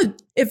 No,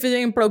 if it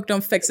ain't broke,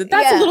 don't fix it.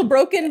 That's a little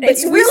broken, but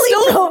it's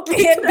really broken.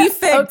 It can be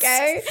fixed.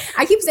 Okay.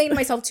 I keep saying to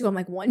myself too, I'm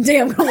like, one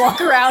day I'm gonna walk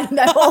around and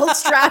that whole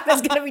strap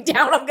is gonna be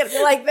down. I'm gonna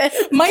be like this.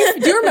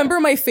 Do you remember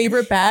my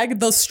favorite bag?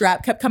 The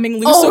strap kept coming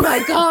loose. Oh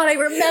my God, I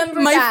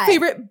remember my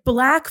favorite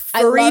black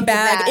furry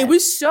bag. It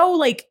was so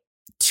like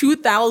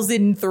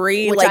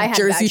 2003 like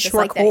Jersey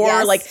Shore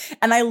core, like,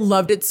 and I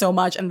loved it so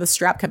much. And the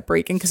strap kept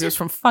breaking because it was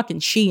from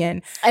fucking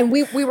Shein. And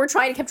we kept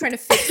trying to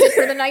fix it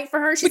for the night for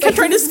her. We kept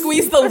trying to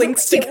squeeze the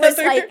links together. It was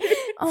like,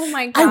 oh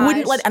my gosh. I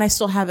wouldn't let, and I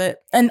still have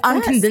it. And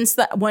I'm convinced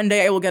that one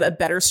day I will get a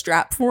better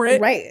strap for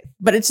it. Right.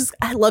 But it's just,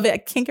 I love it. I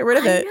can't get rid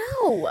of it.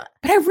 I know. But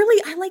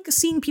I like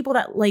seeing people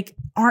that like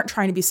aren't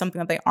trying to be something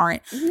that they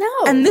aren't. No.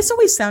 And this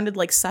always sounded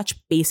like such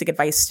basic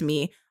advice to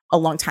me a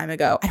long time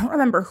ago. I don't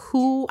remember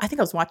who, I think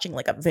I was watching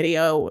like a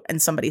video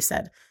and somebody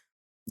said,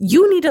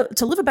 you need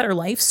to live a better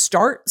life.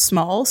 Start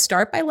small.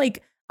 Start by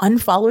like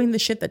unfollowing the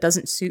shit that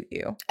doesn't suit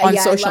you on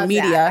social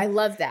media. I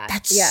love that.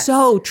 That's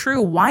so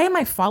true. Why am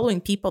I following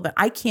people that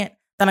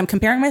I'm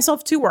comparing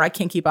myself to where I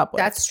can't keep up with?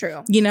 That's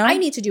true. You know? I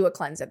need to do a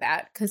cleanse of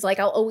that because like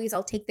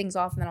I'll take things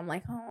off and then I'm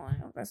like, oh,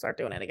 I'm gonna start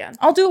doing it again.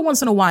 I'll do it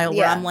once in a while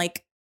where I'm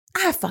like,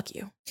 fuck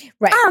you.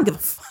 Right. I don't give a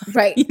fuck.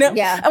 Right. You know?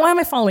 Yeah. And why am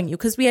I following you?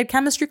 Because we had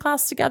chemistry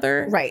class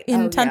together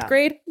in 10th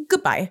grade.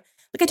 Goodbye.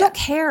 Like, I don't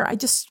care.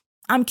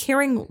 I'm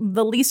caring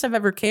the least I've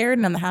ever cared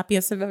and I'm the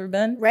happiest I've ever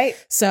been. Right.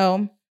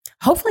 So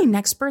hopefully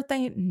next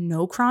birthday,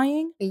 no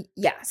crying.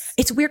 Yes.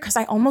 It's weird because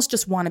I almost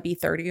just want to be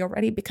 30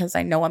 already because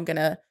I know I'm going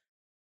to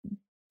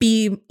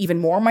be even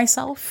more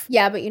myself.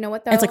 Yeah, but you know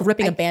what though? It's like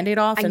ripping a Band-Aid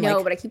off. I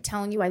know, but I keep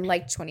telling you I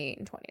like 28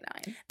 and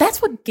 29. That's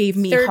what gave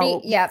me 30,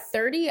 hope. Yeah,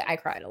 30, I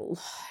cried a lot.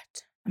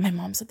 My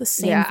mom said the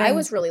same thing. I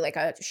was really like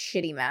a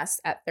shitty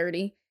mess at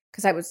 30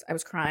 because I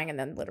was crying and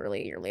then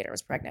literally a year later I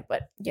was pregnant.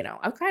 But, you know,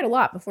 I've cried a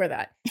lot before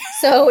that.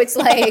 So it's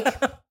like,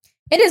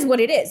 it is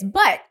what it is.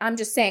 But I'm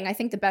just saying, I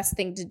think the best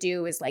thing to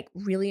do is like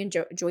really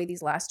enjoy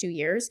these last 2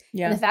 years.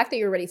 Yeah. And the fact that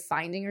you're already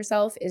finding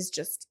yourself is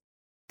just,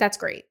 that's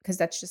great because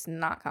that's just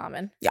not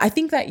common. Yeah, I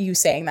think that you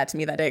saying that to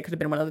me that day could have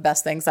been one of the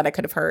best things that I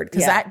could have heard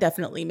because that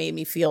definitely made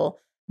me feel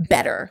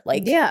better.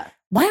 Like,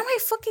 why am I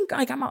fucking,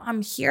 like,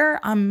 I'm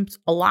here, I'm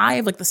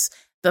alive, like this.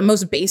 The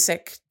most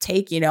basic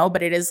take, you know,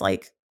 but it is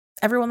like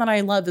everyone that I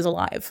love is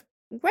alive.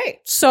 Right.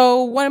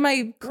 So what am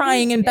I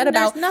crying in bed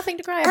about? There's nothing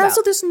to cry about. And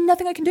also, there's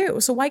nothing I can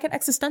do. So why get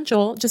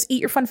existential? Just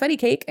eat your funfetti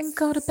cake and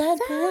go to bed,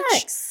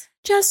 bitch.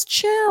 Just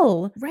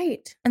chill.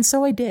 Right. And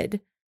so I did.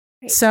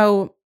 Right.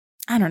 So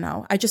I don't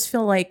know. I just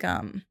feel like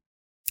I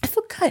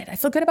feel good. I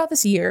feel good about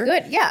this year.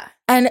 Good, yeah.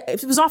 And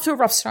it was off to a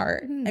rough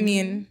start. Mm-hmm. I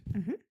mean,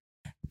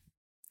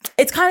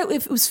 it's kind of,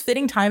 it was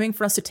fitting timing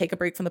for us to take a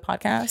break from the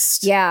podcast.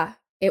 Yeah.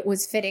 It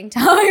was fitting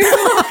time.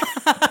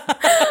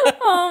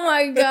 Oh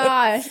my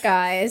gosh,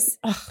 guys.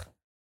 Ugh.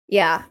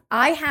 Yeah,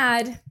 I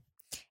had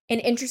an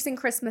interesting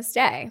Christmas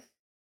day.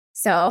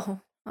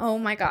 So, oh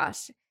my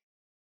gosh.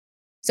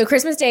 So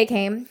Christmas Day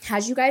came.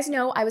 As you guys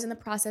know, I was in the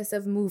process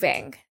of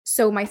moving.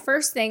 So my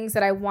first things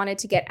that I wanted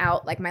to get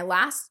out, like my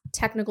last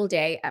technical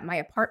day at my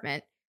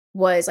apartment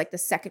was like the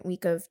second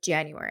week of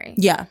January.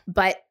 Yeah.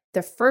 But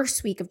the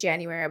first week of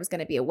January, I was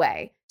going to be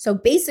away. So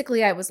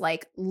basically I was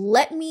like,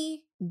 let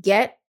me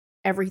get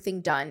everything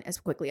done as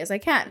quickly as I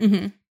can.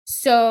 Mm-hmm.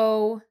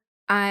 So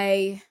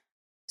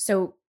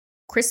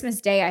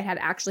Christmas Day, I had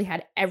actually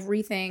had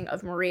everything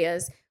of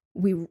Maria's.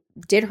 We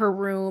did her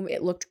room.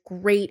 It looked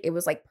great. It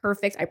was like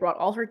perfect. I brought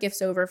all her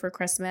gifts over for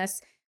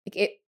Christmas. Like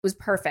it was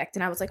perfect.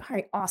 And I was like, all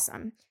right,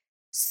 awesome.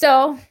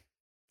 So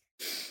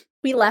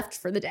we left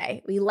for the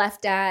day. We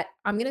left at,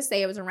 I'm going to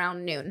say it was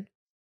around noon.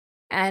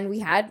 And we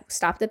had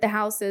stopped at the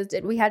houses,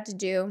 did what we had to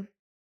do.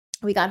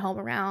 We got home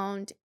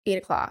around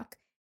 8:00.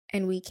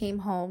 And we came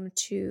home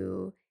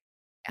to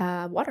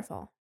a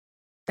waterfall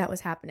that was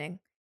happening.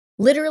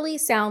 Literally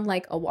sound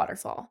like a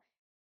waterfall.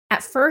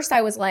 At first,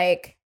 I was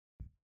like,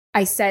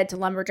 I said to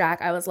Lumberjack,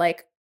 I was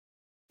like,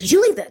 did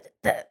you leave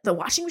the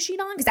washing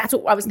machine on? Because that's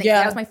what I was thinking.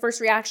 Yeah. That was my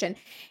first reaction.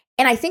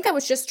 And I think I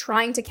was just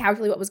trying to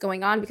calculate what was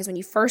going on because when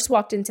you first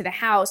walked into the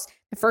house,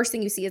 the first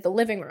thing you see is the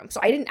living room. So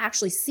I didn't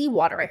actually see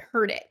water. I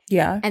heard it.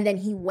 Yeah. And then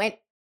he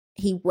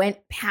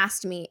went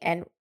past me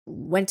and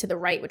went to the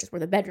right, which is where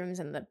the bedrooms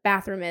and the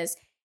bathroom is.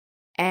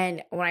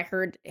 And when I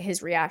heard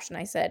his reaction,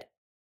 I said,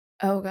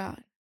 oh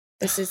God,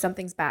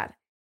 something's bad.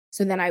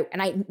 So then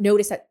I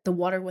noticed that the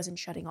water wasn't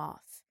shutting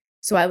off.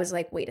 So I was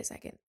like, wait a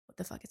second, what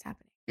the fuck is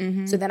happening?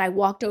 Mm-hmm. So then I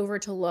walked over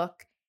to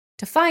look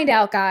to find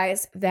out,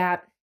 guys,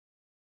 that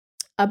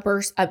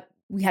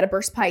we had a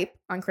burst pipe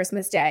on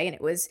Christmas Day and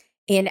it was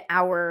in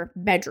our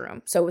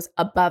bedroom. So it was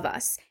above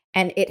us.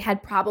 And it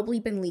had probably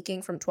been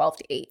leaking from 12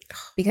 to 8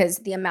 because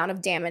the amount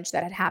of damage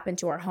that had happened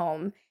to our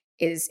home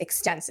is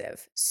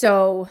extensive.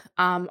 So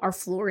our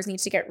floors need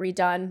to get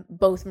redone.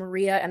 Both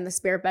Maria and the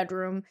spare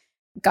bedroom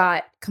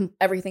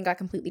everything got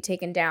completely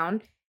taken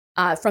down.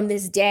 From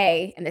this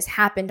day, and this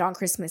happened on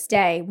Christmas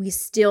Day, we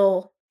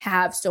still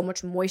have so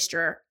much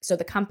moisture. So we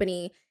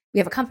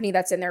have a company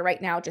that's in there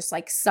right now just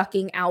like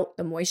sucking out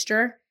the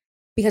moisture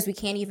because we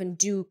can't even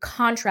do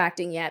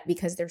contracting yet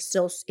because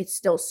it's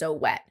still so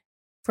wet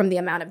from the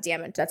amount of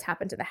damage that's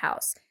happened to the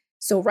house.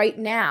 So right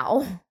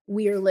now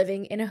we are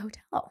living in a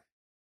hotel.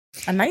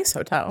 A nice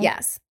hotel.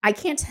 Yes. I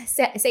can't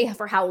say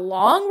for how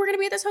long we're going to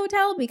be at this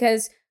hotel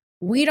because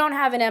we don't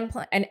have an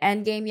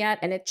end game yet.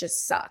 And it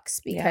just sucks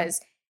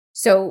because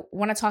So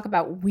when I talk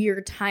about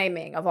weird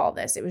timing of all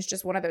this, it was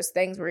just one of those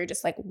things where you're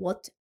just like,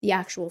 what the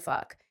actual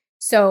fuck?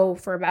 So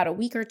for about a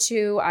week or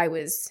two, I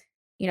was,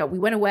 we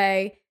went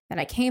away, then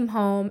I came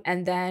home,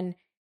 and then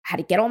I had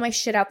to get all my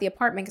shit out the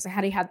apartment because I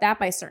had to have that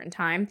by a certain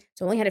time.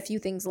 So I only had a few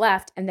things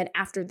left. And then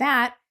after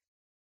that,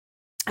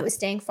 I was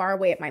staying far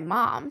away at my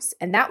mom's,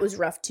 and that was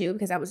rough too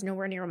because I was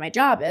nowhere near where my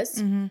job is.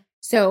 Mm-hmm.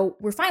 So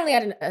we're finally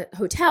at a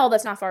hotel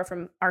that's not far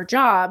from our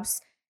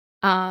jobs,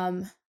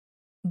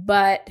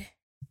 but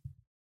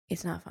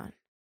it's not fun.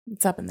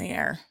 It's up in the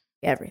air.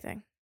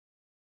 Everything.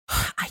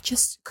 I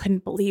just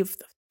couldn't believe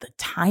the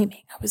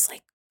timing. I was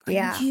like, are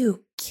Yeah.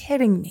 you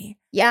kidding me?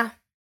 Yeah.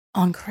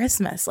 On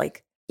Christmas,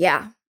 like.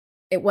 Yeah.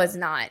 It was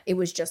not. It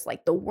was just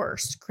like the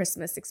worst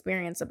Christmas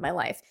experience of my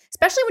life,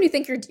 especially when you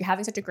think you're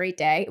having such a great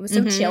day. It was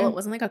so chill. It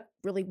wasn't like a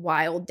really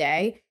wild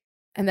day.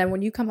 And then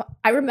when you come home,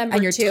 I remember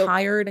and you're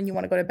tired and you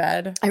want to go to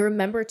bed. I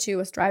remember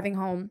too, us driving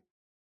home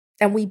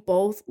and we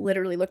both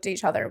literally looked at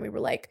each other and we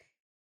were like,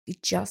 we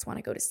just want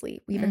to go to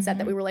sleep. We even said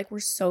that we were like, we're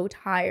so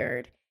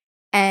tired.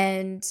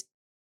 And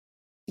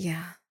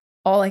yeah,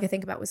 all I could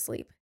think about was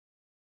sleep.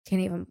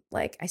 Can't even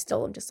I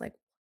still am just like,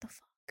 what the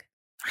fuck?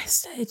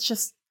 It's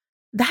just,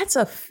 that's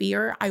a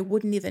fear I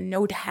wouldn't even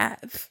know to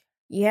have.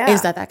 Yeah.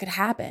 Is that could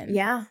happen.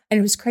 Yeah. And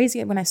it was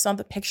crazy when I saw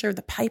the picture of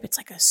the pipe. It's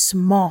like a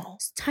small,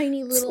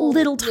 tiny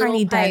little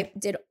tiny pipe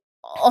did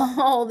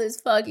all this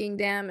fucking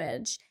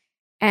damage.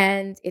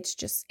 And it's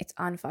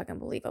unfucking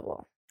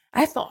believable.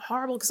 I felt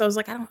horrible because I was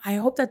like, I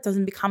hope that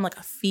doesn't become like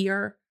a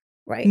fear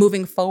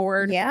moving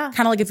forward. Yeah.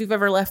 Kind of like if you've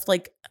ever left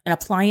like an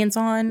appliance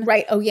on.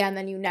 Right. Oh yeah. And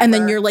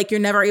then you're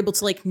never able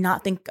to like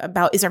not think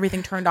about, is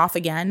everything turned off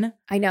again?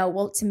 I know.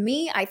 Well, to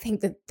me, I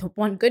think that the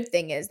one good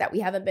thing is that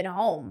we haven't been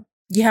home.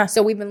 Yeah.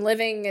 So we've been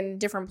living in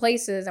different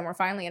places and we're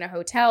finally in a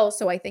hotel.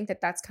 So I think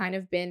that that's kind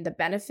of been the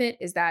benefit,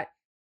 is that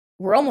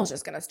we're almost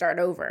just going to start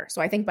over.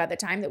 So I think by the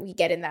time that we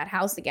get in that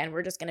house again,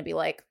 we're just going to be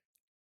like,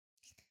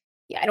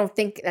 yeah, I don't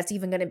think that's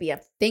even going to be a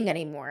thing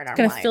anymore in our mind.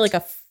 It's going to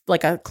feel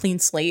like a clean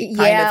slate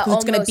kind of.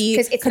 Almost. It's going to be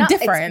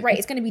different.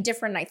 It's going to be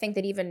different. I think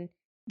that even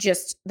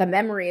just the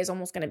memory is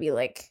almost going to be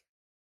like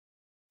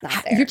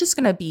not there. You're just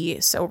going to be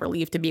so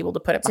relieved to be able to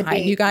put it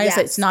behind you guys. Yes.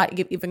 It's not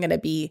even going to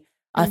be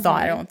a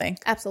thought, I don't think.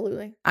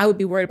 Absolutely. I would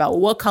be worried about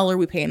what color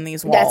we paint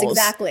these walls. That's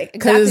exactly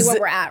where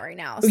we're at right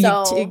now.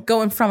 So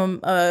going from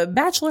a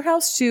bachelor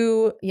house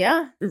to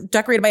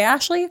decorated by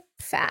Ashley.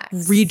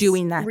 Facts.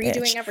 Redoing that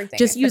Redoing everything.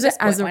 Just use it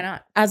as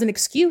an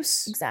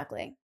excuse.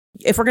 Exactly.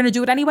 If we're going to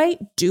do it anyway,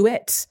 do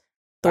it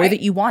the way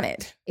that you want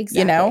it.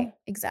 Exactly.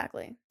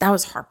 Exactly. That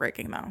was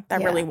heartbreaking though.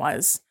 That really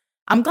was.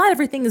 I'm glad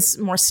everything is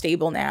more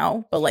stable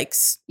now, but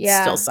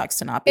still sucks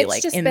to not be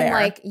it's just in been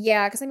there.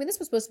 Because this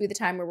was supposed to be the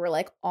time where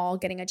we're all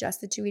getting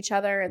adjusted to each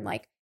other, and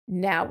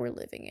now we're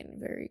living in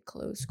very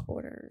close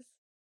quarters.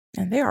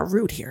 And they are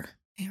rude here.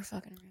 They are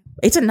fucking rude.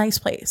 It's a nice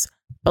place,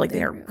 but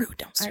they are rude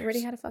downstairs. I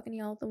already had to fucking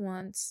yell at them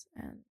once,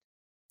 and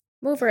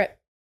I'm over it.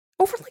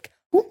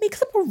 Who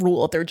makes up a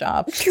rule at their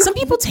job? Some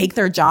people take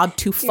their job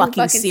too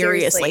fucking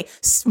seriously.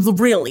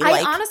 Really,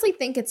 I honestly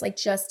think it's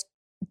just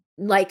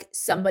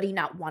somebody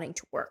not wanting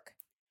to work.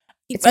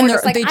 It's and more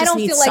just they I don't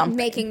feel something.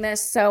 making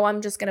this, so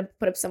I'm just gonna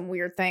put up some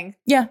weird thing.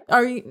 Yeah.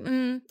 I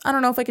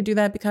don't know if I could do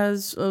that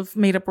because of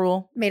made up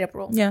rule. Made up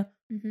rule. Yeah.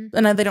 Mm-hmm.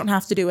 And they don't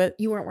have to do it.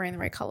 You weren't wearing the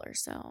right color,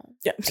 so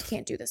I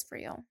can't do this for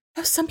you.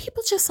 Some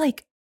people just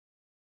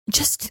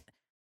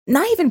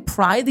not even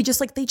pride. They just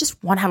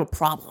want to have a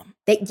problem.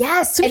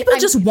 Some people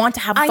just want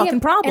to have a fucking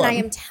problem. And I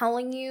am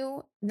telling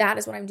you, that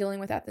is what I'm dealing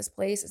with at this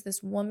place. Is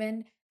this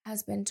woman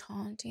has been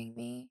taunting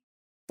me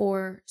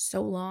for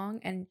so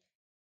long, and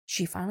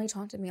she finally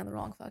taunted me on the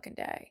wrong fucking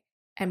day.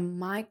 And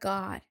my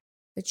God,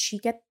 she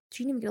didn't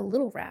even get a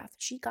little wrath.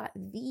 She got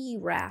the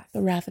wrath.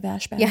 The wrath of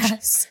Ashbash.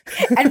 Yes.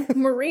 And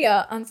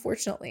Maria,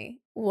 unfortunately,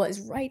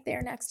 was right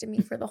there next to me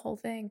for the whole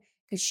thing,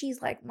 because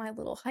she's like my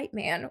little hype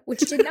man,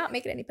 which did not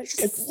make it any better.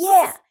 She's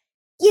like,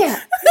 yeah,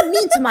 you're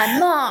mean to my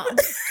mom.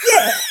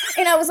 Yeah.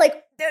 And I was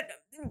like,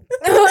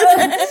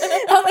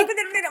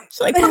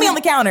 she's like, put me on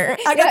the counter.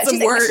 I got some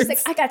words. She's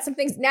like, I got some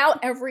things. Now,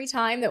 every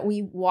time that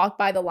we walk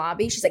by the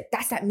lobby, she's like,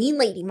 that's that mean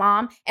lady,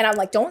 Mom. And I'm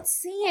like, don't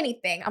say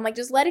anything. I'm like,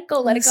 just let it go.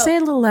 Let it go. Say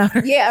it a little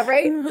louder. Yeah,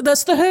 right?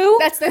 That's the Who?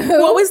 That's the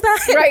Who. What was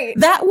that? Right.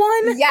 That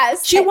one?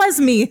 Yes. She was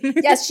mean.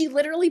 Yes, she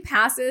literally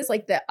passes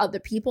the other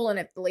people. And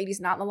if the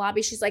lady's not in the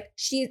lobby, she's like,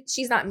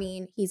 she's not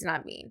mean. He's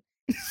not mean.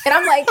 And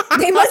I'm like,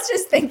 they must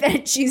just think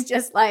that she's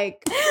just I'm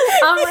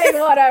like,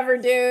 whatever,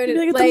 dude.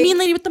 The mean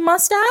lady with the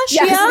mustache?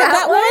 Yes, yeah,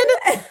 that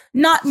one?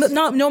 Not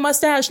no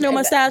mustache, no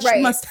mustache,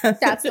 right. mustache.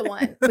 That's the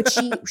one. But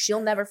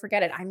she'll never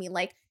forget it. I mean,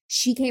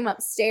 she came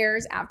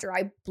upstairs after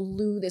I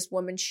blew this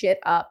woman's shit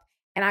up.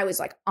 And I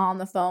was on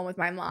the phone with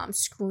my mom,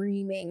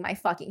 screaming my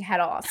fucking head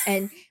off.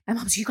 And my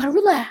mom's like, you gotta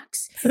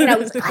relax. And I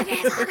was like, I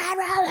can't fucking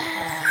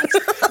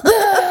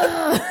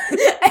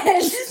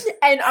relax.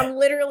 And I'm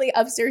literally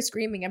upstairs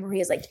screaming, and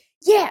Maria's like,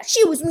 yeah,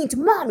 she was mean to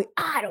mommy.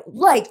 I don't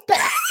like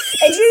that.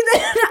 And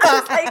I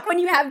was like, when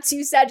you have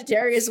two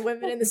Sagittarius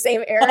women in the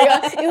same area,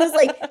 it was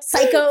like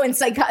Psycho and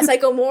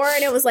Psycho more.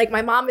 And it was like,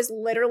 my mom is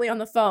literally on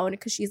the phone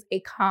because she's a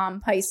calm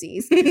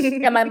Pisces.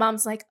 And my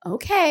mom's like,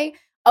 okay,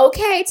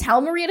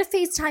 tell Maria to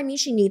FaceTime me.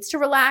 She needs to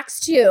relax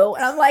too.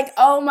 And I'm like,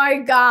 oh my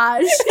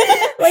gosh.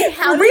 Like,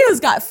 how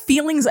Maria's got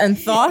feelings and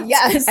thoughts.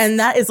 Yes. And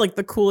that is like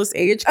the coolest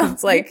age.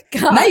 It's like,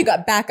 now you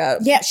got backup.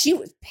 Yeah, she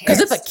was pissed.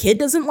 Because if a kid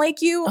doesn't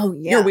like you,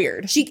 you're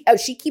weird. She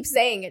keeps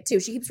saying it too.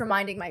 She keeps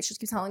she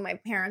keeps telling my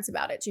parents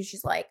about it too.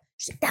 She's like,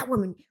 that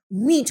woman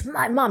mean to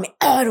my mommy.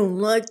 I don't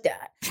like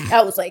that.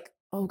 I was like,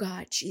 oh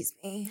God, she's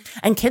mean.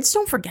 And kids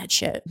don't forget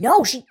shit.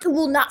 No, she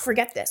will not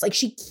forget this. Like,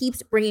 she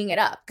keeps bringing it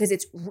up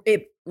because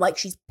like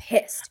she's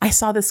pissed. I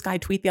saw this guy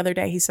tweet the other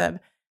day. He said,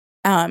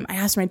 I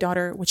asked my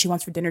daughter what she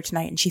wants for dinner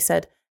tonight. And she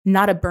said,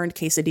 not a burned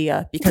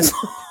quesadilla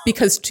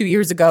because 2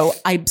 years ago,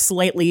 I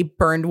slightly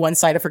burned one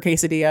side of her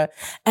quesadilla.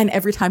 And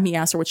every time he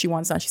asked her what she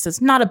wants now, she says,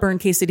 not a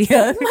burned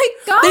quesadilla. Oh my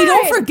God. They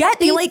don't forget.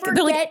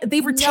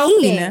 They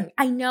retain. Nothing.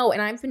 I know.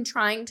 And I've been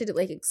trying to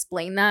like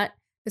explain that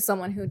to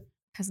someone who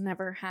has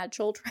never had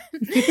children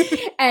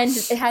and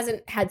it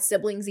hasn't had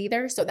siblings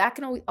either. So that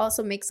can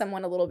also make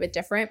someone a little bit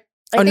different.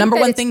 Number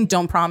one thing,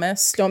 don't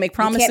promise. Don't make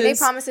promises. You can't make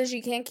promises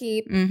you can't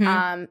keep.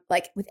 Mm-hmm.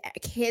 Like with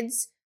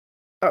kids,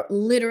 or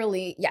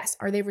literally, yes.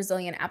 Are they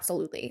resilient?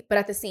 Absolutely. But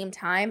at the same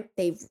time,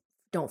 they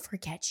don't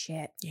forget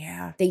shit.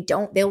 Yeah.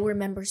 They'll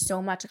remember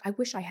so much. I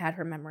wish I had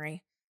her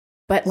memory.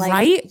 But like,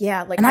 right?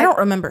 Yeah. Like, and I don't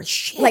remember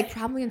shit. Like,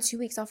 probably in 2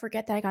 weeks, I'll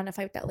forget that I got in a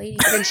fight with that lady.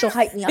 And then she'll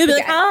hype me up. You'll be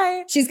again. like,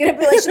 hi. She's going to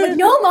be like,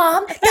 no,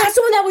 mom, that's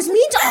the one that was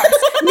mean to us.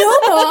 No,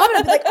 mom. And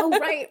I'll be like, oh,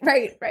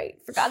 right.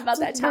 Forgot about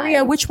that time.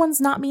 Maria, which one's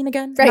not mean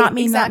again? Right, not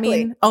mean, exactly. not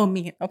mean. Oh,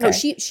 mean. Okay. No,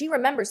 she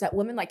remembers that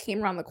woman like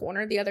came around the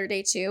corner the other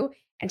day too.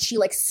 And she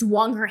like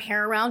swung her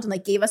hair around and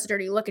like gave us a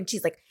dirty look. And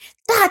she's like,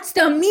 that's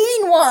the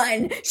mean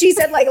one. She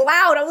said like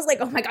loud. I was like,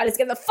 oh my God, it's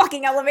getting the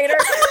fucking elevator.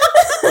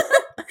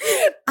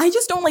 I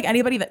just don't like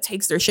anybody that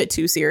takes their shit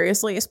too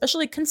seriously,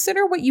 especially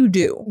consider what you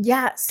do.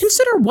 Yes.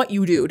 Consider what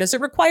you do. Does it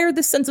require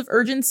this sense of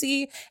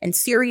urgency and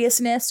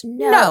seriousness?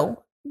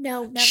 No,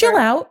 never. Chill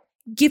out.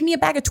 Give me a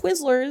bag of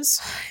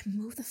Twizzlers.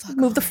 Move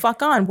the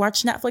fuck on.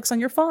 Watch Netflix on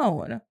your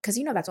phone. Because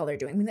that's all they're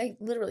doing. I mean, they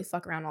literally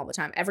fuck around all the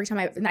time. Every time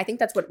and I think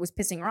that's what was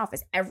pissing her off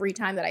is every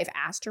time that I've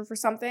asked her for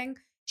something,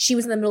 she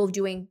was in the middle of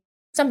doing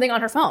something on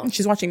her phone.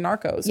 She's watching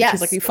Narcos. Yes.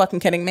 She's like, are you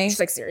fucking kidding me?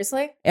 She's like,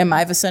 seriously? In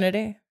my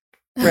vicinity?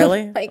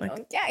 Really? like,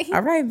 okay.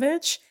 All right,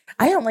 bitch.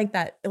 I don't like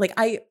that. Like,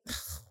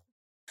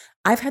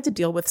 I've had to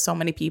deal with so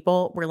many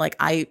people where like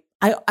I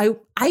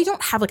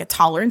don't have like a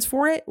tolerance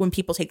for it when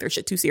people take their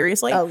shit too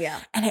seriously. Oh yeah.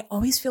 And I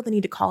always feel the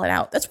need to call it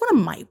out. That's one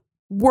of my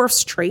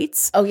worst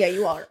traits. Oh yeah,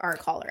 you are a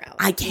caller out.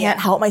 I can't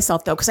help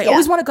myself though, because I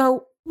always want to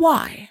go,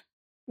 why?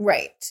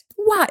 Right.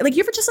 Why? Like,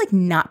 you ever just like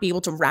not be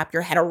able to wrap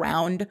your head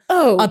around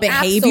a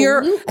behavior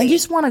absolutely. and you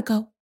just want to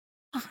go,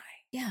 why?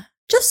 Yeah.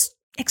 Just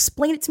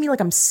explain it to me like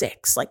I'm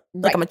 6, like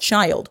I'm a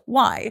child.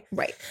 Why?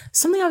 Right.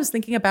 Something I was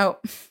thinking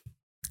about.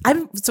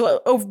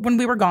 When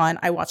we were gone,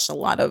 I watched a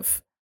lot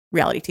of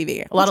reality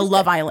TV, a lot of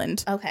Love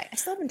Island. Okay. I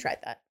still haven't tried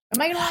that.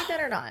 Am I going to like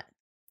that or not?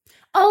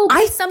 Oh,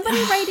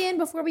 somebody write in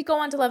before we go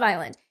on to Love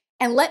Island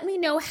and let me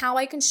know how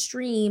I can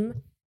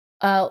stream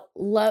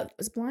Love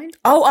is Blind?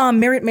 Oh,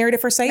 Married at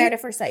First Sight? Married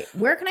at First Sight.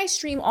 Where can I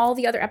stream all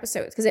the other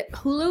episodes? Because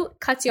Hulu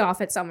cuts you off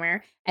at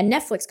somewhere and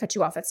Netflix cuts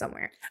you off at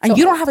somewhere. And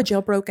you don't have a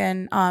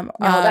jailbroken no,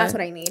 that's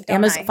what I need.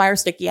 Amazon Fire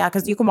Stick, yeah,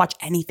 because you can watch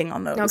anything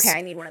on those. Okay,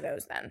 I need one of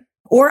those then.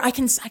 Or I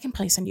can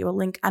probably send you a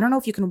link. I don't know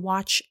if you can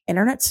watch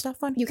internet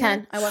stuff on. You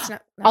can. I watch Netflix.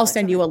 I'll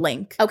send you a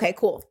link. Okay,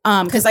 cool.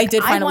 Because I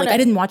did find a link. I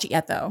didn't watch it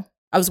yet though.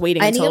 I was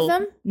waiting until. Any of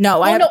them?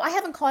 No, I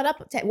haven't caught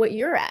up to what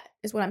you're at.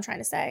 Is what I'm trying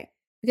to say.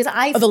 Because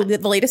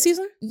the latest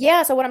season?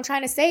 Yeah. So what I'm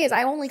trying to say is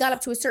I only got up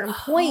to a certain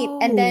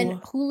point and then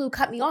Hulu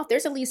cut me off.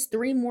 There's at least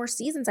 3 more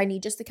seasons I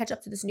need just to catch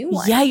up to this new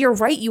one. Yeah, you're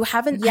right. You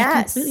haven't. Yes.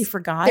 I completely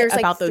forgot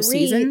about those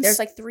seasons. There's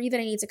like 3 that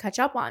I need to catch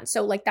up on.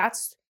 So like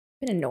that's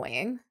been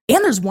annoying.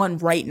 And there's one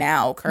right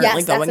now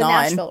currently going on.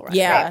 Nashville run,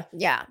 yeah. Right?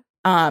 Yeah.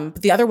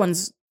 But the other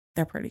ones,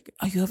 they're pretty good.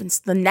 Oh, you haven't.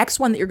 The next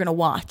one that you're gonna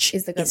watch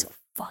is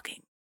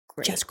fucking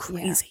great. Just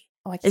crazy. Yeah.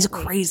 Oh, it's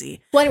crazy.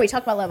 Well, anyway,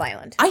 talk about Love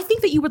Island. I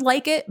think that you would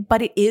like it,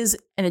 but it is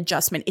an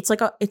adjustment. It's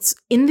it's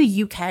in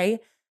the UK.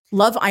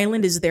 Love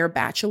Island is their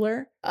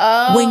Bachelor.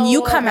 Oh, when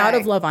you come out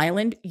of Love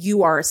Island,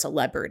 you are a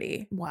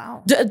celebrity.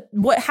 Wow.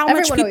 How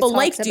much people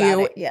liked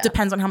you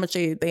depends on how much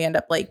they end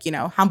up like,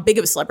 how big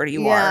of a celebrity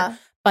you are.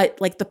 But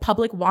like the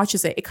public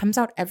watches it. It comes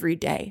out every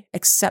day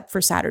except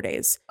for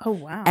Saturdays. Oh,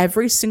 wow.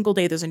 Every single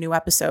day there's a new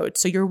episode.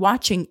 So you're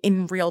watching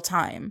in real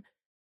time.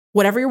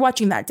 Whatever you're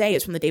watching that day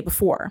is from the day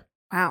before.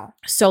 Wow.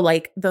 So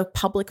like the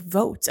public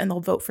votes and they'll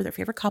vote for their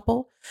favorite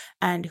couple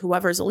and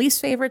whoever's the least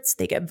favorites,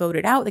 they get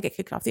voted out. They get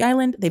kicked off the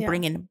island. They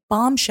bring in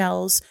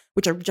bombshells,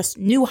 which are just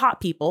new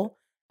hot people.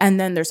 And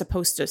then they're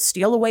supposed to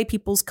steal away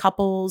people's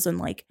couples and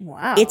like,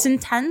 wow, it's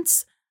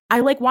intense.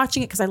 I like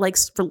watching it because I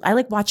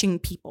like watching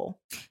people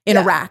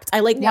interact. I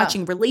like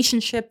watching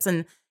relationships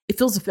and it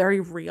feels very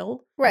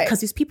real. Right.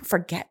 Because these people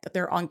forget that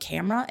they're on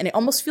camera, and it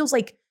almost feels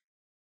like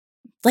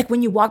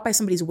when you walk by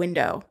somebody's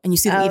window and you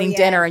see them eating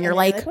dinner and you're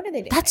like, what are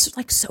they doing? That's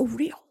like so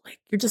real. Like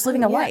you're just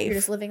living a life. You're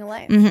just living a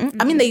life.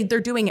 I mean, they're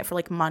doing it for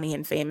like money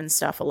and fame and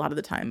stuff a lot of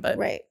the time, but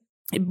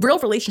real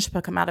relationships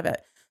have come out of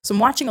it. So I'm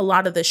watching a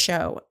lot of this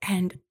show,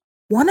 and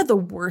one of the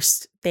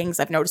worst things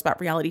I've noticed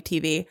about reality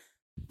TV,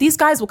 these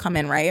guys will come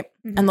in, right?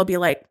 And they'll be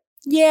like,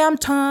 yeah, I'm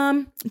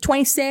Tom, I'm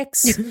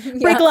 26,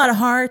 break a lot of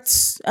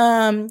hearts.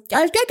 I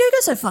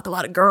guess I fuck a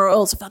lot of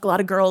girls.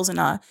 And,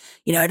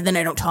 then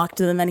I don't talk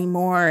to them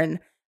anymore. And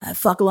I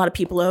fuck a lot of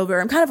people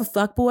over. I'm kind of a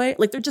fuck boy.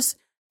 Like, they're just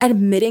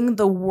admitting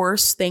the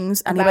worst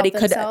things anybody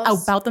could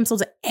about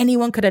themselves that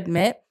anyone could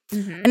admit.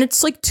 And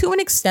it's like, to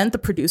an extent, the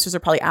producers are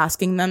probably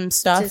asking them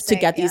stuff to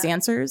get these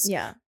answers.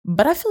 Yeah.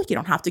 But I feel like you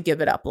don't have to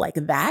give it up like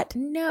that.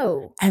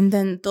 No. And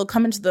then they'll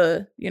come into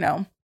the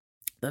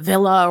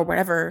villa or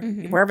whatever,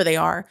 wherever they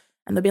are.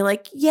 And they'll be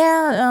like,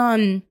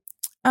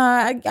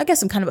 I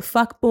guess I'm kind of a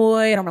fuck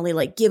boy. I don't really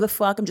like give a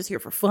fuck. I'm just here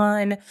for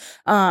fun.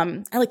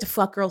 I like to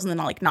fuck girls and then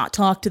I'll like not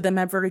talk to them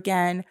ever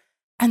again.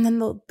 And then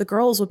the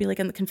girls will be like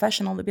in the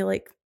confessional, they'll be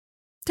like,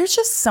 there's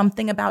just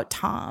something about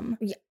Tom.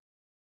 Yeah.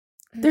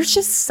 There's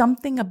just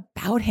something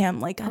about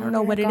him. Like, I don't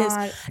know what it is.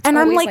 And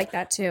I'm like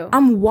that too.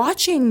 I'm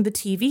watching the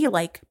TV,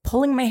 like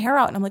pulling my hair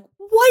out. And I'm like,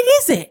 what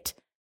is it?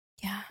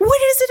 Yeah.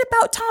 What is it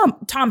about Tom?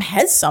 Tom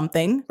has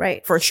something.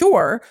 Right. For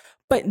sure.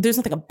 But there's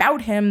nothing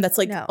about him that's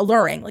like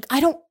alluring. Like,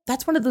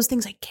 that's one of those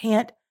things I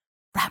can't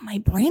wrap my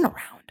brain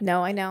around.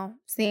 No, I know.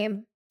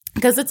 Same.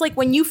 Because it's like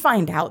when you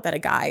find out that a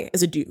guy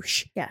is a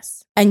douche.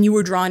 Yes. And you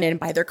were drawn in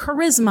by their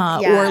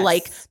charisma or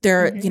like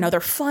they're, they're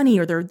funny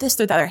or they're this,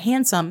 they're that, they're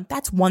handsome.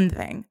 That's one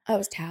thing. Oh,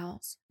 it's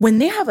towels. When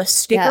they have a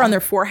sticker on their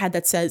forehead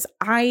that says,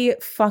 I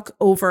fuck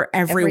over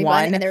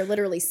everyone. And they're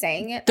literally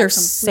saying it. They're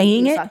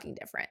saying it. Fucking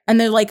different. And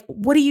they're like,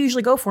 what do you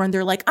usually go for? And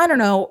they're like, I don't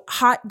know,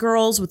 hot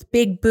girls with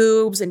big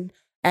boobs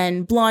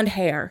and blonde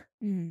hair.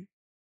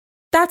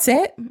 That's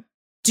it.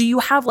 Do you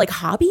have like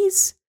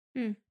hobbies?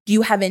 Do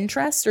you have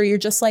interests? Or you're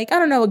just like, I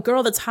don't know, a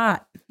girl that's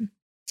hot.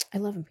 I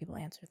love when people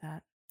answer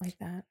that like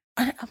that.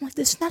 I'm like,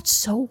 isn't that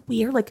so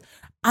weird? Like,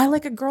 I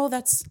like a girl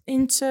that's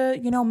into,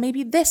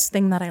 maybe this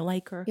thing that I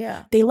like. Or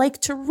they like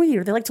to read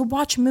or they like to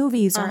watch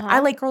movies. Or I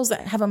like girls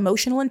that have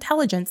emotional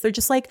intelligence. They're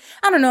just like,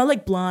 I don't know,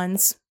 like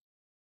blondes.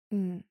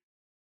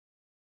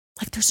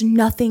 Like, there's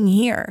nothing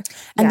here.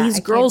 And these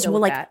girls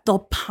will like,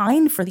 they'll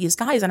pine for these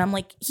guys. And I'm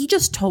like, he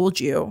just told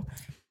you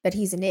that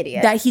he's an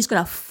idiot. That he's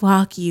going to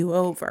fuck you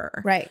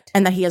over. Right.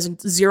 And that he has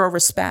zero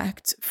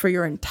respect for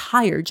your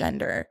entire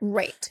gender.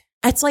 Right.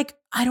 It's like,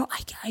 I don't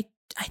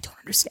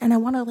understand. I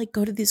want to like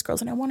go to these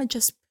girls and I want to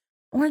just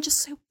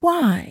say,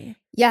 why?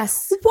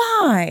 Yes.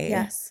 Why?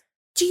 Yes.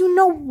 Do you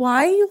know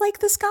why you like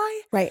this guy?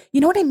 Right. You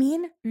know what I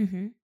mean?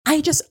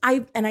 I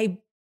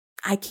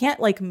can't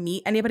like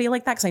meet anybody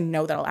like that because I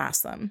know that I'll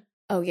ask them.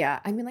 Oh yeah.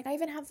 I mean, like I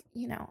even have,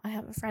 I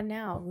have a friend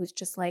now who's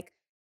just like,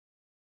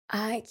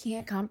 I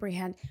can't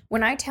comprehend.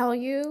 When I tell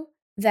you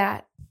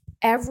that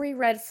every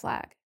red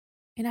flag,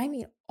 and I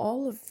mean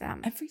all of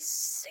them, every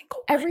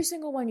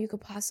single one you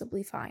could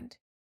possibly find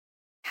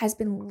has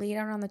been laid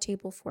out on the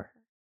table for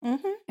her.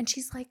 And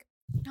she's like,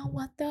 you know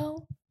what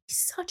though?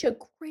 He's such a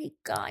great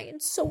guy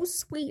and so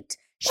sweet.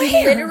 She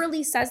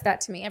literally says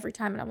that to me every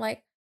time. And I'm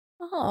like,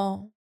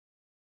 oh,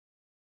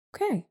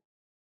 okay.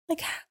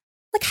 Like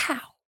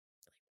how?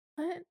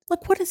 What?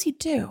 Like, what does he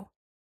do?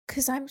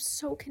 Because I'm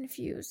so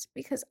confused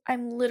because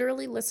I'm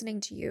literally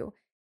listening to you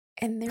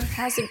and there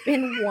hasn't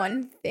been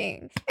one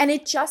thing. And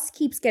it just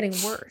keeps getting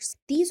worse.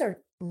 These are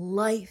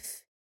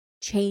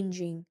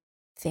life-changing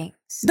things.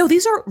 No,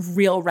 these are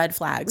real red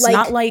flags.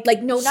 Not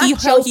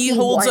he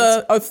holds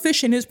a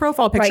fish in his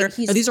profile picture. Right,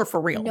 no, these are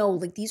for real. No,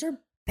 like these are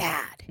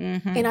bad.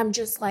 And I'm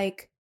just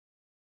like,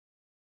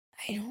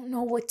 I don't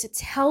know what to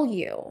tell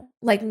you.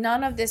 Like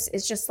none of this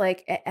is just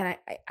like, and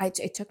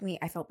it took me,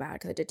 I felt bad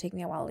because it did take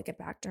me a while to get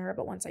back to her.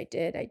 But once I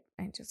did,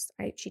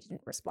 she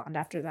didn't respond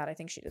after that. I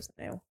think she just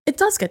knew. It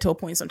does get to a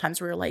point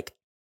sometimes where you're like,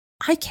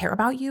 I care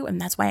about you.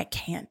 And that's why I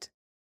can't.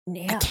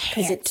 Yeah,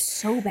 because it's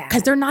so bad.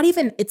 Because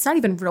it's not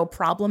even real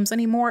problems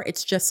anymore.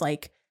 It's just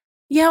like,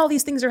 yeah, all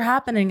these things are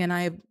happening and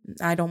I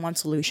don't want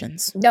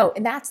solutions. No,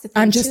 and that's the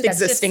thing. I'm just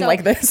existing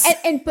like this.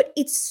 But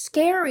it's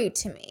scary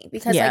to me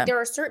because like there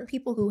are certain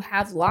people who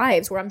have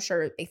lives where I'm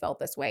sure they felt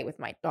this way with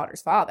my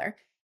daughter's father,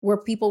 where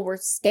people were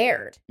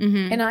scared.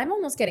 And I'm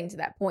almost getting to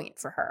that point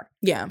for her.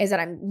 Yeah. Is that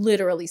I'm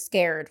literally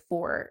scared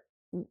for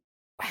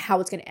how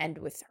it's going to end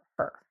with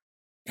her.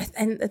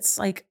 And it's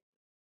like,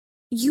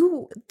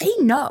 they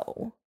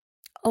know.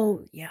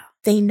 Oh, yeah.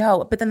 They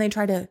know, but then they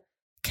try to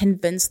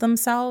convince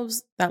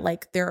themselves that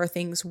like there are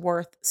things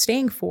worth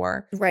staying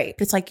for. Right.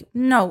 But it's like,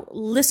 no,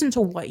 listen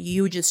to what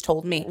you just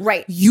told me.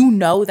 Right. You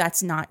know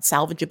that's not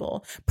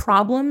salvageable.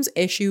 Problems,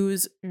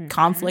 issues,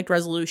 conflict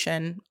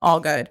resolution, all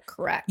good.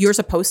 Correct. You're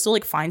supposed to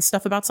like find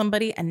stuff about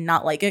somebody and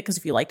not like it because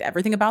if you liked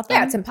everything about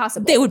them, it's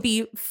impossible. They would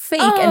be fake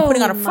and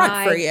putting on a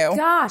front for you.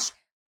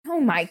 Oh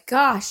my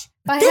gosh.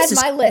 If I had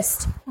my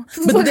list.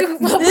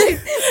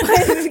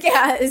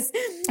 Yes.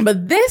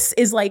 But this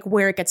is like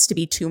where it gets to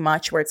be too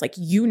much, where it's like,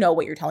 you know,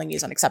 what you're telling me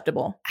is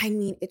unacceptable. I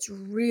mean, it's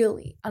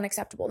really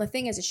unacceptable. And the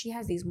thing is she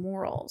has these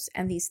morals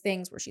and these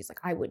things where she's like,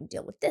 I wouldn't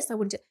deal with this. I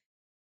wouldn't deal.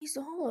 He's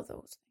all of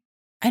those.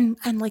 And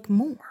like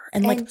more.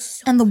 And like,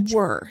 so and the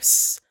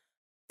worst.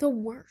 The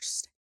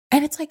worst.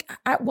 And it's like,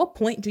 at what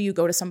point do you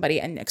go to somebody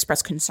and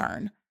express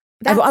concern?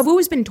 I've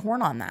always been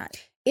torn on that.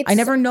 I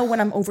never know when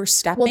I'm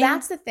overstepping. Well,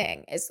 that's the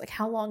thing is like,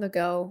 how long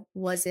ago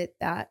was it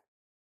that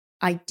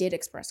I did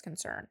express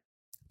concern?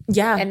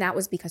 Yeah. And that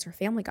was because her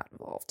family got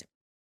involved.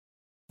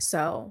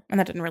 So. And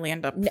that didn't really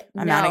end up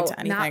amounting to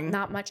anything.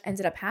 Not much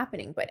ended up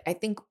happening. But I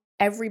think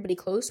everybody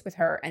close with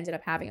her ended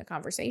up having a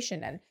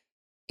conversation and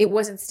it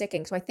wasn't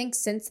sticking. So I think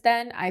since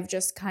then, I've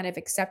just kind of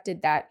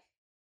accepted that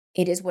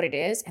it is what it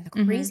is. And the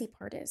crazy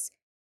part is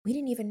we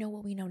didn't even know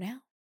what we know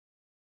now.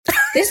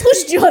 This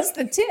was just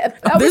the tip.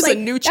 There's a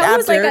new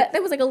chapter.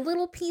 That was like a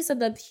little piece of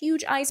the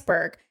huge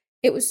iceberg.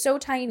 It was so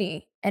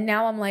tiny. And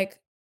now I'm like,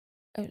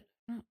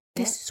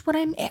 this is what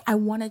I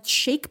want to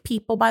shake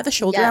people by the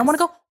shoulder. Yes. I want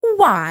to go,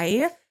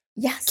 why?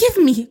 Yes.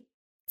 Give me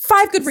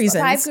 5 good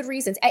reasons. 5 good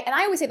reasons. And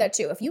I always say that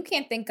too. If you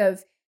can't think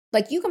of,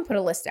 like, you can put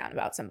a list down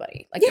about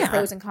somebody, like the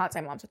pros and cons.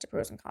 My mom's such a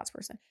pros and cons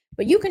person,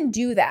 but you can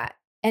do that.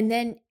 And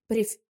then, but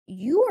if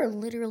you are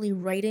literally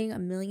writing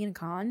 1,000,000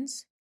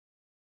 cons,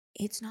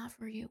 it's not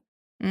for you.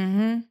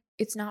 Mm-hmm.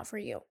 It's not for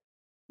you.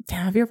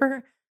 Have you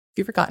ever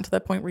gotten to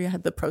that point where you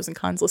had the pros and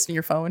cons list in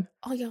your phone?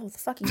 Oh, yeah, all the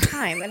fucking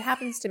time. It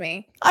happens to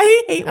me.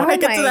 I hate when I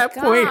get to that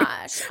point.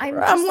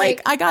 I'm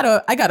like, I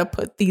gotta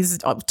put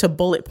these up to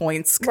bullet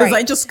points because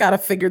I just gotta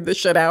figure this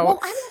shit out. Well,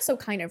 I'm also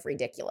kind of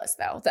ridiculous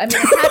though. I mean,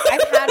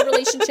 I've had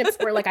relationships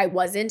where like I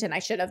wasn't, and I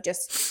should have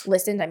just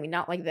listened. I mean,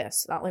 not like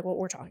this, not like what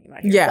we're talking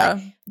about here. Yeah,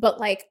 but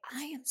like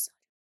I am such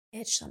a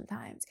bitch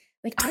sometimes.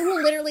 Like I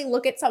will literally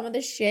look at some of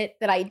the shit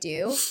that I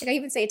do. Like I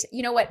even say,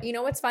 you know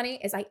what's funny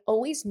is I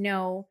always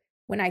know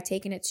when I've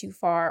taken it too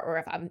far or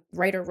if I'm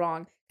right or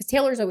wrong, because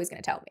Taylor's always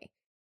going to tell me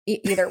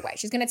either way.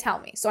 She's going to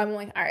tell me. So I'm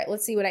like, all right,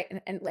 let's see what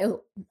and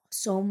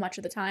so much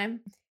of the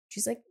time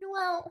she's like,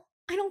 well,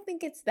 I don't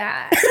think it's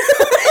that.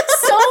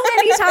 So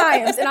many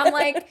times. And I'm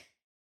like,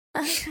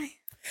 okay.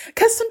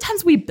 Because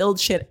sometimes we build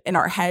shit in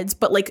our heads,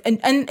 but like, and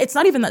it's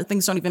not even that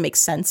things don't even make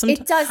sense. Sometimes,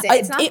 it doesn't.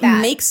 It's not it that.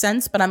 Makes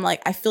sense, but I'm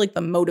like, I feel like the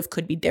motive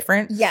could be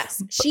different.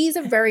 Yes, she's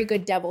a very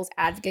good devil's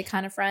advocate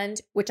kind of friend,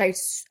 which I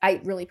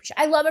really appreciate.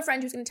 I love a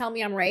friend who's going to tell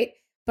me I'm right,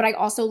 but I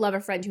also love a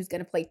friend who's going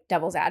to play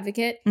devil's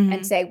advocate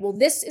and say, well,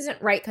 this isn't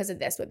right because of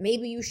this, but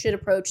maybe you should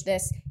approach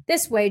this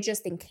way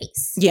just in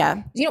case.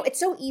 Yeah. You know, it's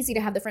so easy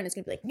to have the friend that's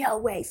going to be like, no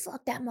way,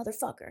 fuck that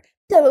motherfucker,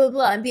 blah, blah,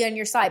 blah, and be on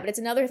your side. But it's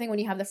another thing when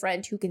you have the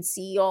friend who can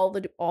see all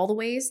the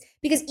ways.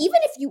 Because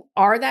even if you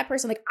are that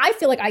person, like I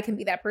feel like I can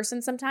be that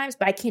person sometimes,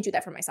 but I can't do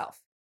that for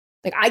myself.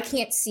 Like I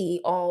can't see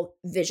all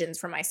visions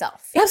for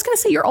myself. Yeah, I was going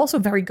to say, you're also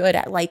very good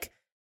at like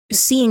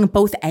seeing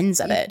both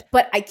ends of it,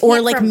 but I can't, or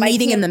like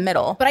meeting in the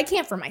middle. But I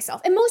can't for myself,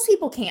 and most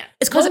people can't.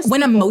 It's because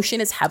when emotion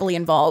is heavily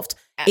involved,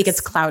 it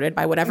gets clouded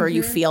by whatever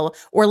you feel,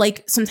 or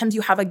like sometimes you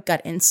have a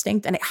gut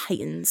instinct and it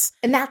heightens.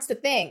 And that's the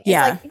thing.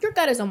 Yeah, it's like your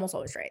gut is almost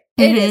always right.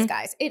 It is,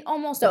 guys. It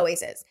almost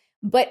always is,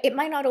 but it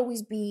might not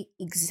always be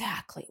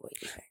exactly what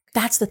you think.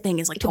 That's the thing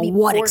is like to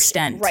what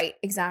extent? Right,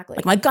 exactly.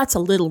 Like my gut's a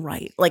little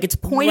right. Like it's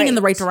pointing in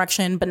the right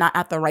direction, but not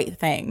at the right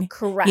thing.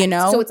 Correct. You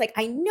know? So it's like,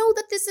 I know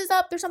that this is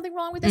up. There's something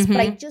wrong with this, but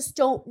I just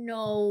don't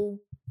know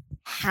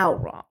how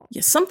wrong.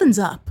 Yeah, something's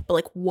up, but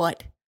like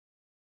what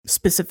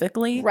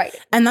specifically? Right.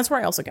 And that's where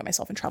I also get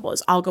myself in trouble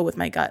is I'll go with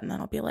my gut and then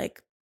I'll be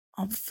like,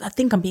 I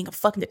think I'm being a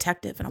fucking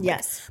detective and I'm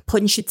like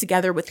putting shit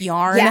together with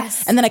yarn.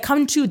 Yes. And then I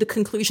come to the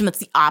conclusion that's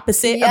the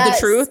opposite of the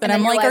truth. And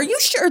I'm like, are you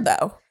sure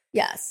though?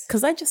 Yes.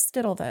 Because I just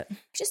did all that. I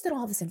just did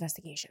all this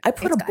investigation. I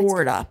put a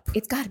board up.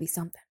 It's got to be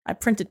something. I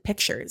printed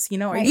pictures. You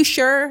know, are you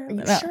sure? Are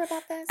you sure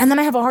about this? And then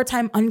I have a hard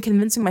time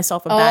unconvincing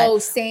myself of that. Oh,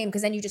 same.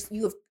 Because then you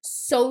have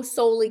so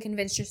solely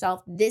convinced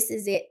yourself this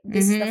is it.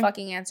 This is the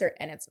fucking answer.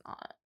 And it's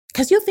not.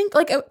 Because you think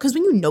like, because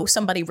when you know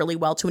somebody really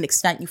well to an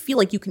extent, you feel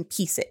like you can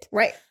piece it.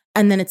 Right.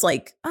 And then it's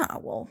like,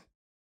 well,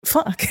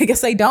 fuck, I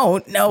guess I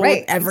don't know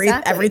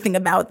everything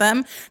about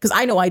them. Because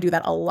I know I do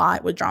that a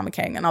lot with Drama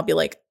King. And I'll be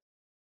like,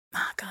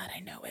 God,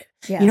 I know it.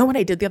 Yeah. You know what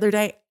I did the other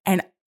day?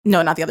 And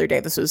no, not the other day.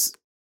 This was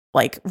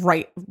like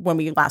right when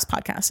we last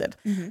podcasted.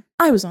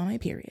 I was on my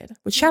period.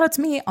 Which shout out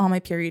to me on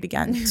my period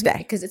again today.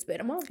 Because it's been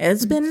a month.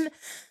 It's been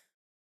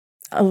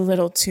a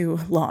little too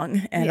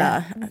long. And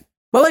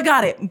well, we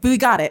got it. We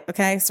got it.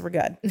 Okay. So we're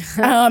good. So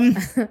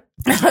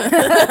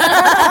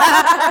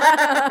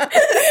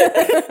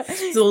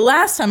the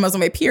last time I was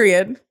on my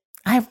period,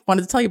 I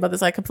wanted to tell you about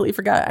this. I completely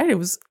forgot. It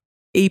was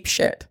ape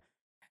shit.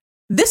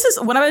 This is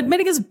what I'm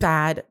admitting is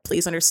bad.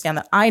 Please understand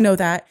that I know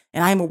that,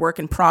 and I am a work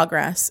in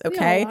progress.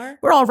 Okay,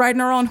 we're all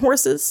riding our own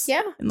horses.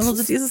 Yeah, in the nose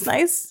of Jesus,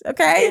 nice.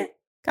 Okay,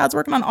 God's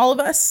working on all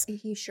of us.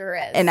 He sure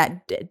is, and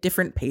at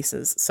different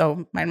paces.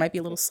 So mine might be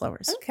a little slower.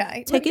 So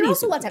okay, take it easy. You're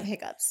also allowed to have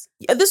hiccups.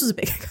 Yeah, this was a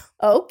big hiccup.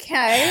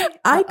 Okay,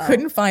 I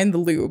couldn't find the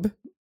lube.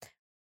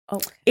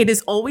 Okay. It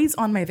is always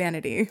on my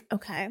vanity.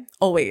 Okay,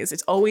 always.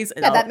 It's always.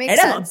 That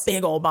makes sense. I have a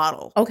big old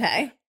bottle.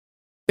 Okay.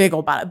 big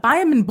old bottle. Buy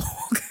them in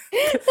bulk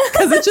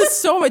because it's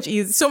just so much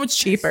easier, so much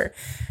cheaper.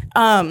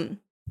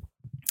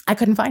 I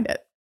couldn't find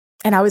it.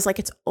 And I was like,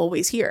 it's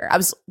always here.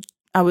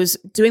 I was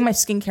doing my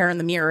skincare in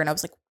the mirror and I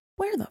was like,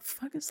 where the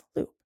fuck is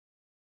the lube?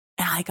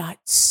 And I got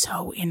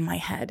so in my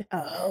head.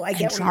 Oh, I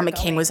get and Drama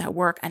King was at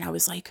work and I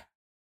was like,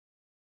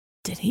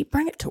 did he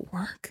bring it to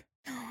work?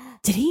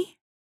 Did he?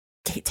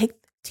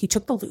 He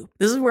took the lube.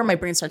 This is where my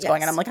brain starts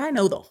going. And I'm like, I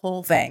know the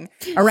whole thing.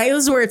 All right,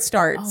 this is where it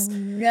starts. Oh,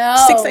 no.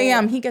 6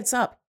 a.m. He gets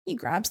up. He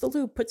grabs the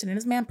lube, puts it in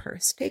his man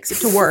purse, takes it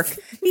to work.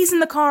 He's in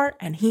the car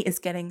and he is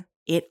getting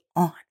it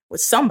on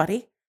with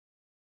somebody.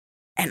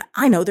 And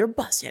I know they're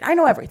busted. I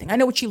know everything. I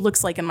know what she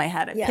looks like in my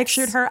head. I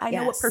pictured her. I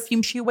know what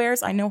perfume she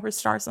wears. I know her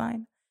star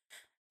sign.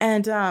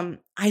 And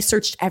I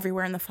searched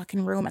everywhere in the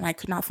fucking room and I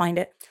could not find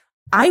it.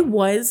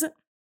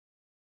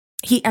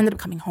 He ended up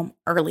coming home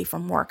early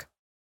from work.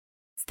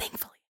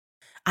 Thankfully.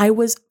 I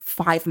was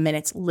 5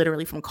 minutes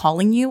literally from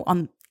calling you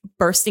on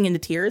bursting into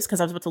tears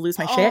because I was about to lose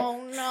my shit. Oh,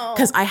 no.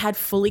 Because I had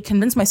fully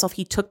convinced myself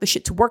he took the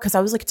shit to work because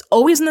I was like, it's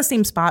always in the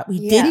same spot.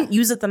 We didn't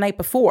use it the night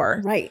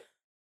before. Right.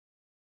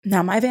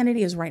 Now, my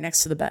vanity is right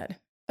next to the bed.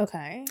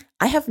 Okay.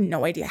 I have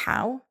no idea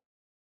how.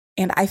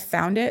 And I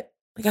found it.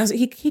 Like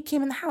he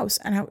came in the house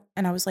and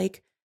I was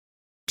like,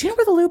 do you know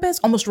where the lube is?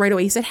 Almost right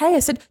away. He said, hey. I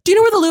said, do you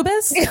know where the lube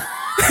is?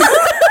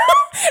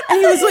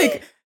 And he was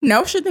like,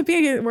 no, shouldn't it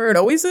be where it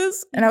always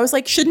is? And I was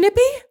like, shouldn't it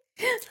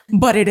be?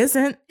 But it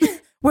isn't.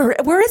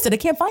 Where is it? I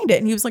can't find it.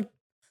 And he was like,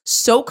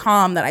 so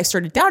calm that I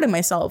started doubting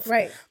myself.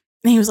 Right.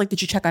 And he was like,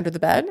 did you check under the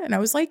bed? And I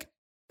was like,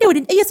 no, I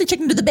didn't. Yes, I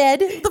checked under the bed.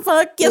 The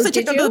fuck? Yes, I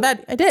checked under the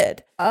bed. I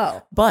did.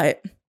 Oh.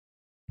 But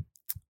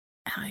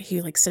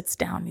he like sits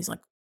down. He's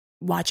like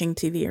watching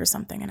TV or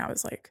something. And I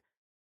was like,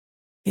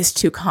 he's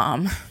too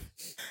calm.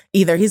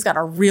 Either he's got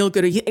a real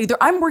good, either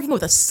I'm working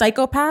with a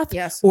psychopath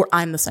or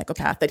I'm the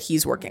psychopath that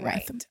he's working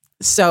with.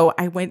 So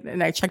I went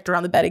and I checked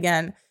around the bed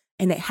again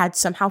and it had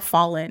somehow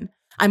fallen.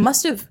 I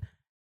must have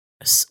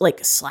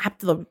like slapped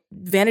the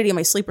vanity in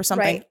my sleep or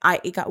something.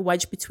 It got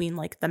wedged between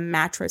like the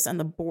mattress and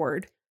the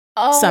board.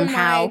 Oh,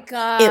 somehow my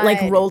God. It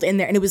like rolled in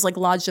there and it was like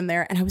lodged in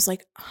there. And I was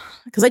like,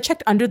 because I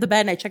checked under the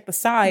bed and I checked the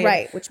side.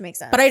 Right, which makes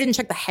sense. But I didn't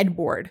check the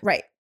headboard.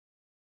 Right.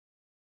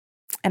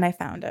 And I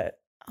found it.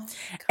 Oh,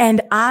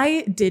 and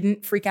I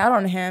didn't freak out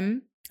on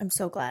him. I'm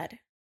so glad.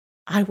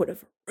 I would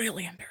have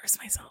really embarrassed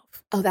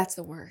myself. Oh, that's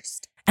the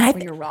worst. And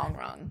when you're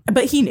wrong.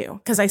 But he knew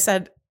because I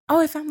said,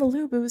 oh, I found the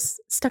lube. It was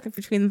stuck in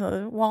between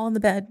the wall and the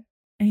bed.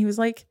 And he was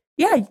like,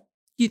 yeah,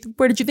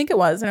 where did you think it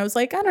was? And I was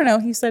like, I don't know.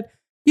 He said,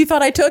 you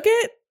thought I took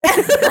it? I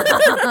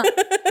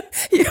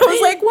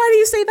was like, why do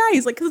you say that?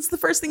 He's like, because it's the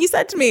first thing you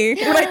said to me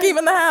when I came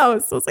in the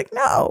house. I was like,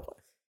 no.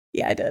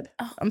 Yeah, I did.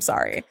 Oh, I'm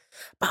sorry.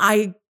 But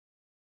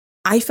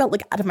I felt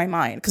like out of my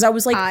mind because I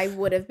was like, I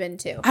would have been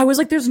too. I was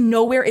like, there's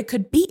nowhere it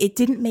could be. It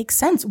didn't make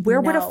sense.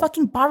 Where would a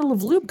fucking bottle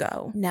of lube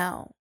go?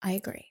 No, I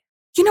agree.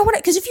 You know what?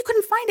 Because if you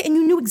couldn't find it and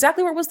you knew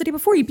exactly where it was the day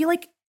before, you'd be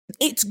like,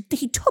 he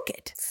took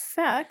it.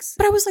 Facts.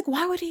 But I was like,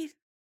 why would he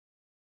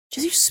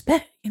just use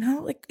spit? You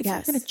know, like if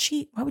you're gonna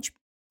cheat, why would you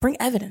bring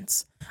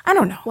evidence? I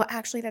don't know. Well,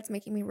 actually, that's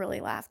making me really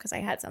laugh because I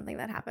had something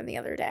that happened the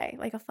other day,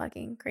 like a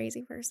fucking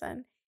crazy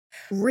person.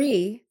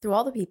 Through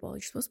all the people,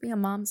 you're supposed to be on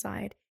mom's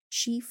side.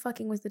 She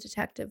fucking was the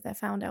detective that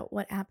found out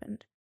what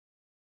happened.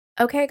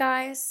 Okay,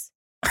 guys.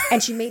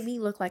 And she made me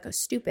look like a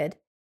stupid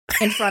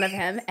in front of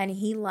him, and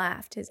he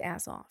laughed his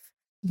ass off.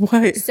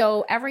 What?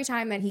 So every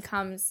time that he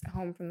comes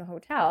home from the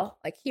hotel,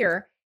 like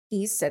here,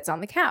 he sits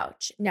on the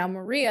couch. Now,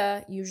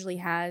 Maria usually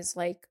has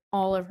like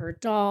all of her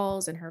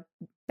dolls and her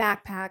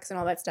backpacks and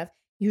all that stuff,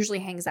 usually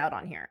hangs out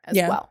on here as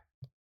well.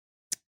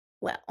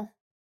 Well,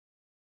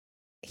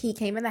 he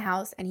came in the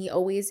house and he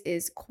always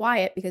is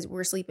quiet because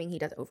we're sleeping. He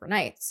does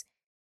overnights.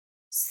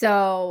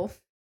 So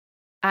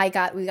we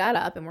got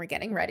up and we're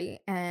getting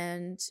ready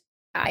and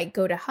I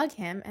go to hug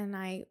him and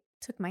I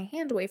took my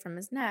hand away from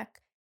his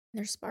neck and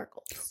there's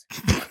sparkles.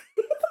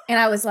 And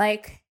I was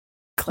like,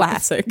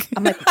 classic.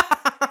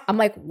 I'm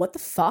like, what the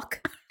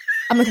fuck?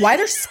 I'm like, why are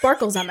there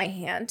sparkles on my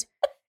hand?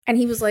 And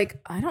he was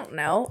like, I don't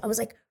know. I was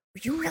like,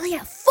 were you really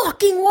at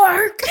fucking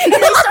work? And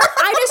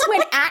I just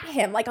went at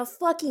him like a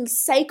fucking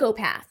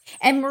psychopath.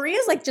 And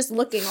Maria's like just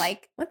looking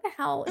like, what the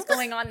hell is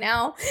going on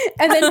now?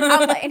 And then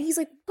I'm like, and he's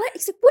like, what?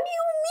 He's like, what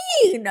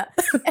do you mean?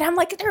 And I'm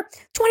like, there are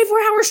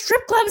 24-hour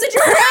strip clubs at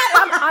your head.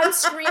 I'm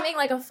screaming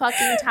like a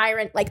fucking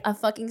tyrant, like a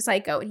fucking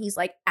psycho. And he's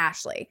like,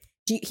 Ashley.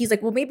 He's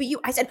like, well, maybe you.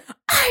 I said,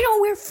 I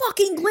don't wear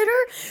fucking glitter.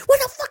 What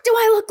the fuck do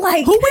I look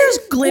like? Who wears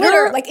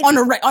glitter like on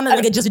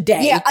just a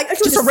day? Yeah,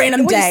 just a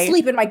random day.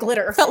 Sleep in my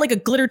glitter. Felt like a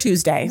glitter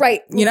Tuesday,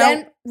 right? You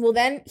know.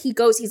 Then he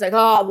goes. He's like,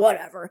 oh,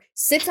 whatever.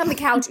 Sits on the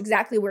couch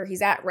exactly where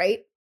he's at.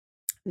 Right.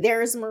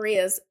 There's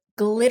Maria's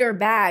glitter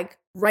bag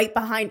right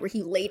behind where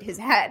he laid his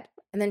head.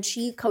 And then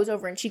she goes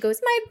over and she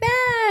goes, my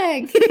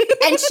bag.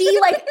 And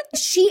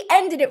she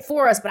ended it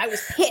for us, but I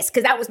was pissed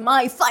because that was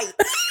my fight.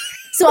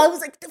 So I was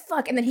like, the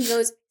fuck? And then he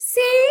goes,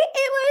 see,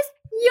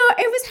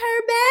 it was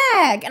her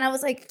bag. And I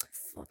was like,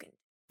 fucking.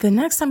 The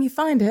next time you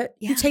find it,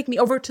 you take me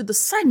over to the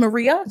side,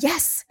 Maria.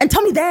 Yes. And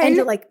tell me then. And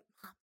you're like,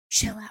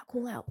 chill out,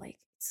 cool out. Like,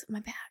 it's my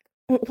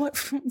bag. What?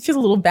 She has a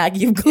little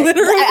baggie of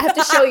glitter. I have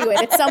to show you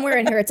it. It's somewhere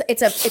in here.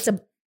 It's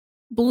a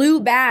blue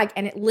bag,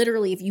 and it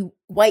literally, if you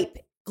wipe,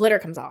 glitter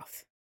comes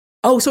off.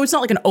 Oh, so it's not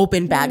like an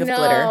open bag of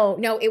glitter.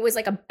 No, it was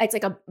it's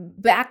like a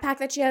backpack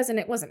that she has, and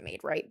it wasn't made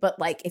right. But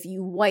like if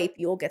you wipe,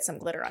 you'll get some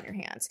glitter on your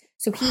hands.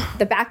 So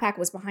the backpack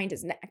was behind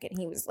his neck, and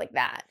he was like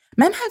that.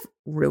 Men have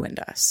ruined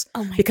us.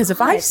 Oh my because God,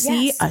 if I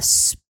see a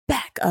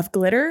speck of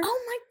glitter,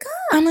 oh my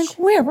God, I'm like,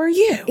 where were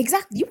you?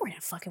 Exactly, you weren't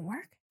at fucking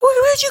work.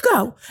 Where'd you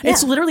go? Yeah.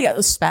 It's literally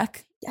a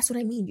speck. That's what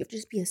I mean. You have to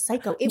just be a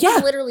psycho. It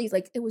was literally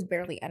like, it was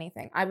barely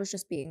anything. I was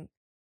just being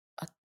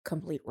a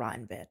complete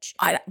rotten bitch.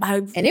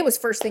 And it was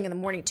first thing in the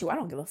morning too. I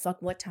don't give a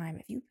fuck what time.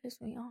 If you piss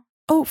me off.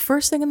 Oh,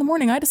 first thing in the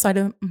morning, I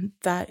decided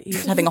that he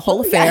was having a whole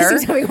affair. Yes, he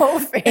was having a whole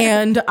affair.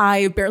 And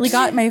I barely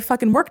got my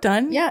fucking work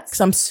done. Yes. Because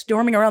I'm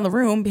storming around the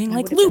room being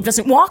like, Lube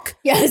doesn't walk.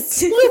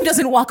 Yes. Lube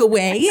doesn't walk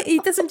away.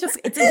 It doesn't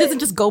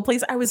just go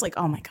places. I was like,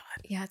 oh my God.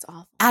 Yeah, it's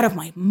awful. Out of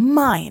my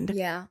mind.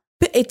 Yeah.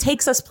 But it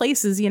takes us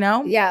places, you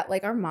know? Yeah,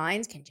 like our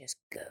minds can just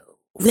go.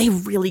 They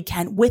really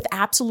can, with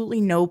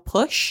absolutely no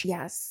push.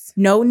 Yes.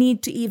 No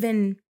need to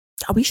even.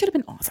 We should have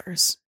been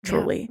authors,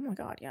 truly. Yeah. Oh my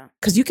God, yeah.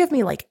 Because you give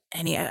me like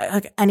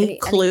any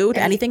clue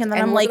to anything, and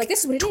then I'm like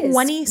this is what it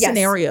 20 is.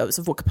 scenarios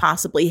of what could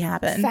possibly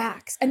happen.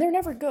 Facts, and they're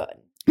never good.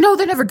 No,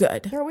 they're never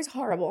good. They're always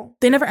horrible.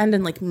 They never end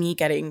in like me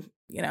getting,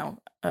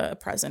 a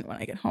present when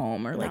I get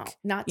home, or like,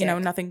 not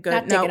nothing good.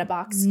 Not dick in a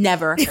box.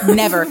 Never.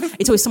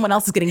 It's always someone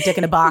else is getting dick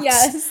in a box.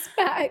 Yes,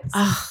 facts.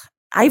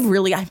 I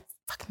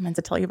fucking meant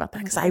to tell you about that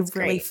because I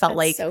really felt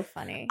like so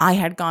funny. I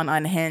had gone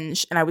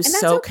unhinged, and I was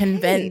so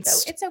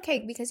convinced. It's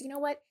okay because you know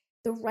what?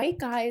 The right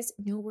guys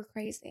know we're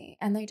crazy,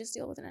 and they just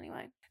deal with it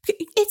anyway.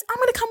 I'm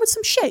gonna come with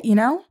some shit,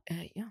 Yeah.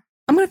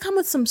 I'm gonna come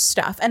with some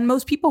stuff, and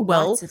most people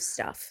will. Lots of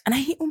stuff. And I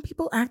hate when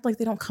people act like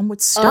they don't come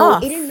with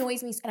stuff. Oh, it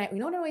annoys me. And you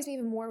know what annoys me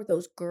even more with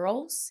those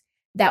girls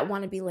that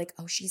want to be like,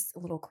 oh, she's a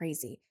little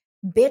crazy.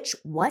 Bitch,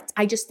 what?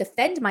 I just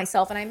defend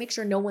myself and I make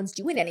sure no one's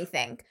doing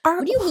anything.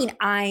 What do you mean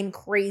I'm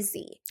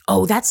crazy?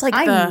 Oh, that's like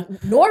I'm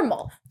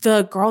normal.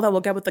 The girl that will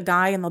get with the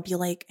guy and they'll be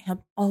like,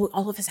 oh,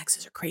 all of his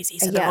exes are crazy. He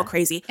said they're all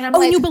crazy. And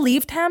I'm and you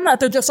believed him?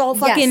 That they're just all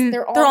fucking, yes,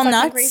 they're all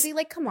nuts? Crazy?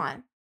 Like, come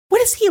on.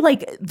 What is he,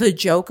 like the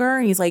Joker?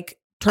 And he's like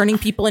turning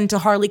people into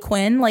Harley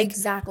Quinn? Like,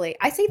 exactly.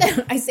 I say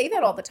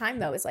that all the time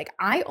though. It's like,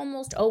 I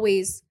almost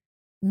always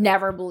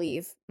never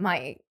believe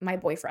my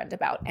boyfriend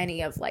about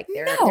any of like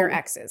their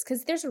exes,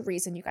 because there's a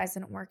reason you guys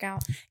didn't work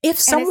out. If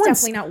someone's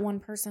it's definitely not one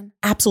person.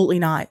 Absolutely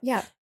not.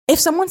 Yeah. If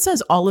someone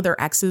says all of their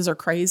exes are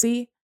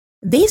crazy,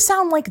 they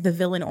sound like the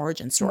villain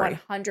origin story.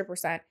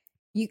 100%.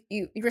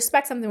 You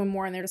respect something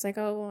more, and they're just like,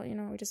 oh,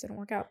 well, we just didn't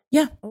work out.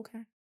 Yeah. Okay.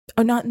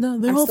 Oh, no,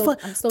 they're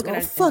I'm still gonna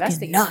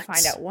investigate and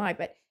find out why,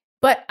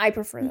 but I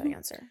prefer that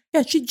answer.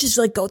 Yeah, she'd just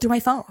like go through my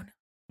phone.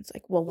 It's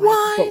like, well,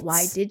 why? But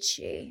why did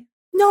she?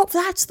 No,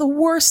 that's the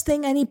worst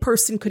thing any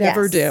person could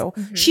ever do.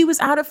 Mm-hmm. She was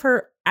out of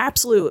her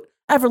absolute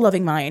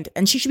ever-loving mind,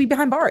 and she should be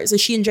behind bars. Is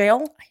she in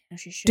jail? I know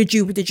she should.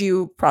 Did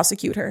you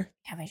prosecute her?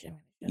 Yeah, I should.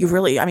 You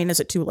really? I mean, is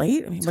it too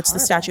late? I mean, what's the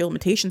statute of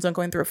limitations on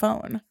going through a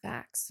phone?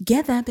 Facts.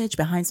 Get that bitch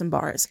behind some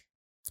bars.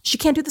 She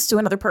can't do this to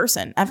another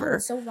person ever. No,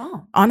 it's so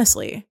wrong.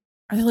 Honestly.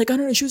 Are they like, I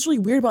don't know, she was really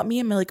weird about me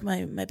and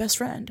my best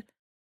friend.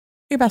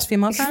 Your best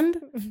female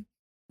friend?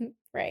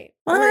 Right.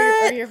 Or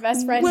your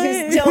best friend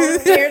who's still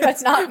weird,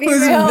 that's not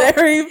female. Who's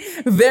very,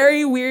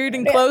 very weird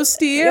and close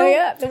to you.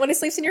 Yeah. The one who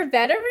sleeps in your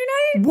bed every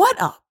night?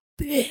 What a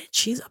bitch.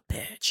 She's a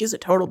bitch. She's a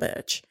total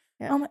bitch.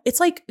 Yeah. It's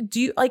like,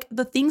 do you like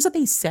the things that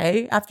they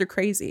say after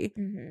crazy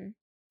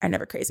are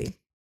never crazy.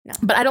 No.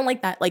 But I don't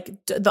like that.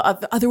 Like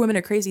the other women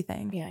are crazy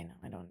thing. Yeah, I know.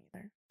 I don't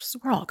either.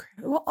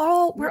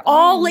 We're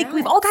all like,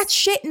 we've all got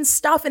shit and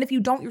stuff. And if you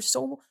don't, you're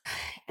so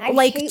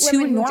like hate too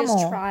women normal. Who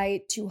just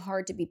try too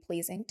hard to be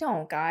pleasing.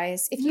 Don't,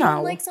 guys. If you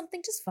don't like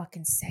something, just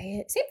fucking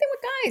say it. Same thing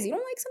with guys. You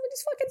don't like something,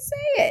 just fucking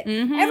say it.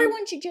 Mm-hmm.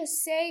 Everyone should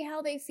just say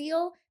how they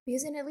feel,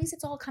 because then at least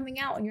it's all coming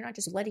out and you're not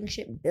just letting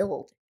shit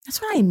build.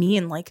 That's what I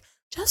mean. Like,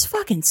 just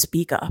fucking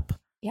speak up.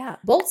 Yeah,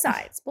 both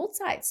sides.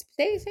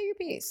 Say your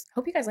piece.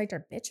 Hope you guys liked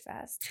our bitch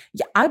fest.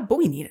 Yeah, but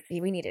we needed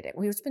it. We needed it.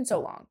 It's been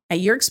so long. At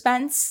your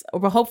expense,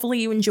 or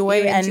hopefully you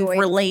enjoy and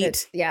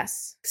relate.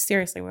 Yes.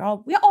 Seriously, we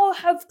all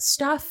have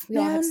stuff. We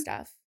all have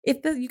stuff.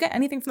 If you get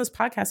anything from this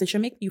podcast, it should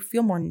make you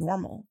feel more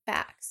normal.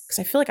 Facts. Because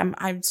I feel like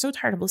I'm so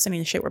tired of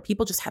listening to shit where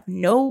people just have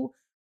no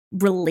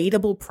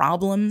relatable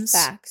problems.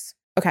 Facts.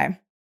 Okay.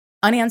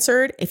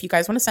 Unanswered. If you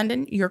guys want to send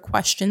in your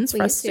questions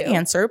for us to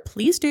answer,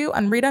 please do.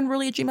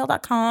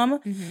 unreadunruly@gmail.com.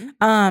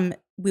 Mm-hmm.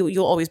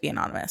 You'll always be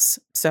anonymous.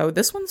 So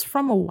this one's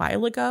from a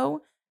while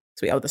ago.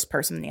 So we owe this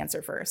person the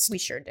answer first. We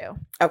sure do.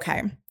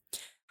 Okay.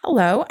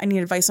 Hello. I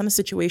need advice on a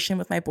situation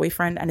with my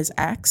boyfriend and his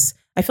ex.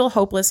 I feel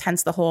hopeless,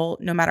 hence the whole,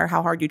 no matter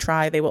how hard you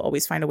try, they will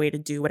always find a way to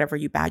do whatever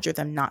you badger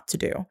them not to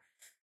do.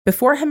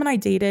 Before him and I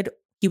dated,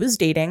 he was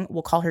dating,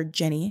 we'll call her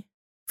Jenny,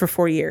 for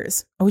 4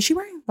 years. Oh, was she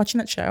watching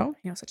that show?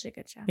 Such a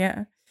good show.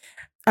 Yeah.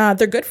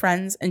 They're good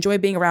friends, enjoy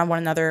being around one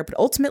another, but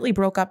ultimately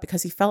broke up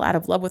because he fell out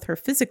of love with her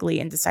physically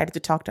and decided to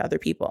talk to other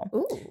people.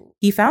 Ooh.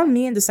 He found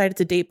me and decided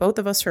to date both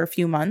of us for a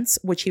few months,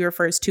 which he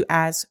refers to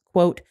as,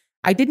 quote,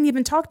 I didn't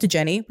even talk to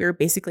Jenny. We were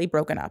basically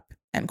broken up,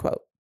 end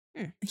quote.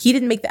 He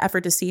didn't make the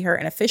effort to see her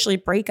and officially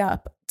break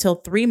up till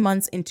 3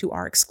 months into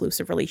our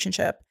exclusive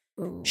relationship.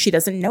 Ooh. She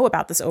doesn't know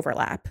about this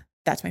overlap.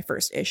 That's my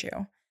first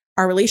issue.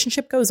 Our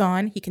relationship goes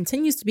on. He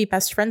continues to be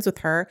best friends with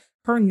her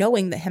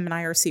knowing that him and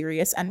I are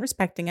serious and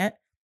respecting it.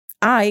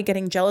 I,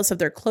 getting jealous of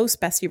their close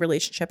bestie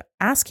relationship,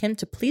 ask him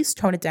to please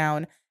tone it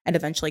down and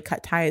eventually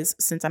cut ties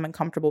since I'm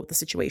uncomfortable with the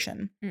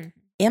situation.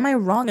 Am I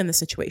wrong in the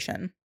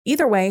situation?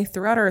 Either way,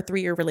 throughout our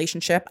 3-year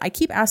relationship, I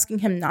keep asking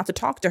him not to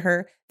talk to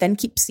her, then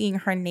keep seeing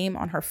her name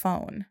on her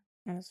phone.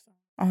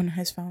 On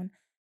his phone.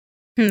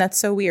 That's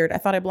so weird. I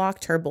thought I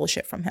blocked her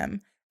bullshit from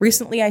him.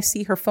 Recently, I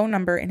see her phone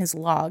number in his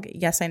log.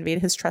 Yes, I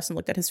invaded his trust and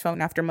looked at his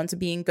phone after months of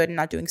being good and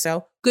not doing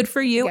so. Good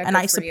for you, and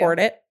I support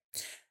it.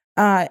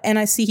 And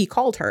I see he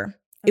called her.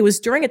 It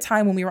was during a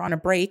time when we were on a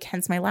break,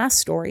 hence my last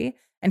story,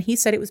 and he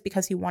said it was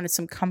because he wanted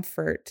some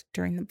comfort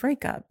during the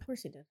breakup. Of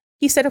course he did.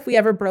 He said if we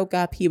ever broke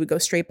up, he would go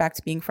straight back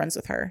to being friends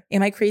with her.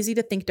 Am I crazy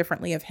to think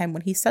differently of him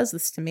when he says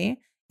this to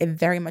me? It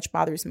very much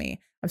bothers me.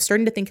 I'm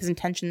starting to think his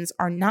intentions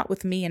are not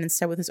with me and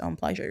instead with his own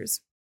pleasures.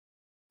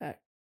 What's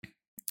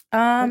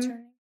her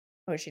name?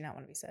 Oh, does she not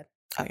want to be said?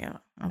 Oh, yeah. I don't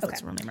know if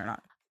that's her real name or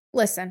not.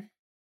 Listen,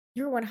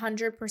 you're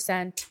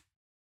 100%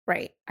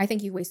 right. I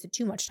think you wasted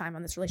too much time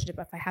on this relationship,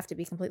 if I have to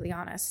be completely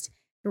honest.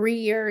 3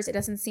 years, it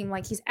doesn't seem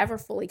like he's ever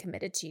fully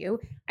committed to you.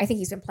 I think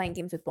he's been playing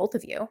games with both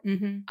of you.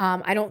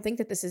 I don't think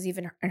that this is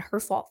even her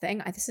fault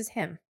thing. This is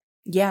him.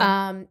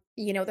 Yeah.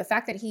 The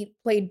fact that he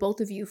played both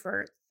of you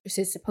for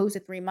his supposed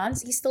 3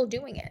 months, he's still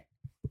doing it.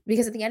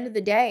 Because at the end of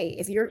the day,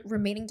 if you're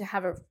remaining to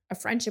have a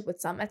friendship with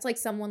someone, that's like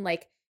someone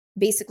like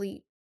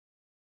basically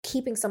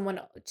keeping someone,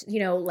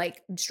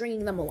 like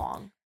stringing them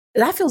along.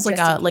 That feels like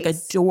a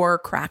door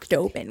cracked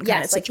open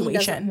kind of situation.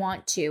 Like he doesn't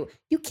want to.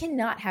 You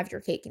cannot have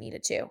your cake and eat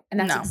it too. And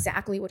that's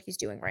exactly what he's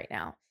doing right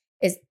now,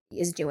 is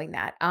doing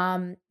that.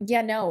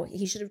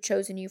 He should have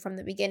chosen you from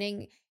the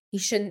beginning. He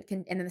shouldn't.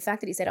 And then the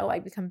fact that he said, oh, I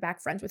become back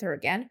friends with her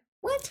again.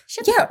 What?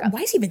 Shut the fuck up.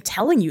 Why is he even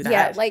telling you that?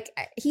 Yeah, like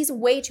he's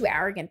way too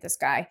arrogant, this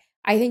guy.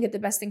 I think that the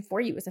best thing for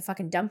you is to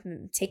fucking dump him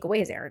and take away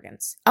his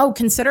arrogance. Oh,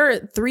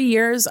 consider 3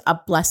 years a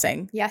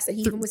blessing. Yes, that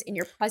he even was in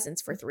your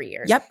presence for 3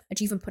 years. Yep.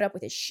 And you even put up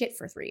with his shit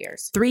for 3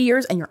 years. 3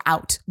 years and you're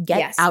out.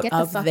 Get out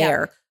of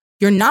there. Out.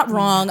 You're not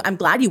wrong. I'm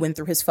glad you went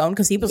through his phone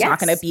because he was not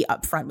going to be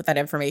upfront with that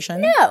information.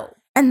 No.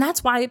 And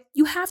that's why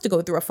you have to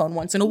go through a phone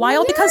once in a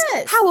while because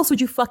how else would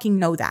you fucking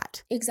know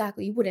that?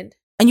 Exactly. You wouldn't.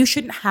 And you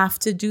shouldn't have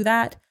to do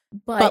that.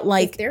 But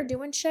like, if they're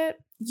doing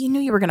shit, you knew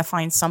you were going to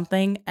find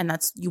something and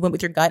you went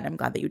with your gut and I'm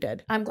glad that you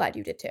did. I'm glad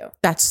you did too.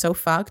 That's so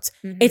fucked.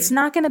 It's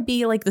not going to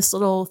be like this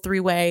little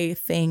 3-way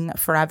thing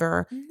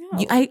forever.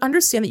 No. I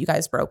understand that you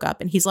guys broke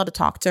up and he's allowed to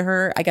talk to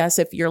her, I guess,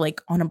 if you're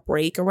like on a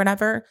break or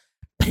whatever.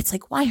 But it's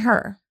like, why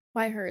her?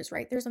 Why her is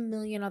right. There's a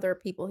million other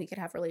people he could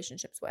have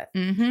relationships with.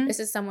 This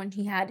is someone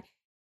he had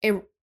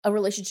a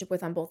relationship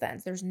with on both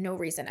ends. There's no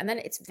reason. And then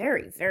it's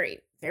very, very,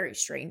 very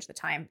strange, the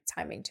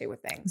timing too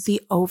with things.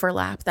 The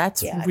overlap.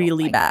 That's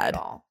really bad.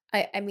 At all.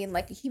 I mean,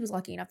 like, he was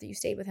lucky enough that you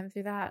stayed with him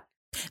through that.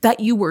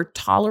 That you were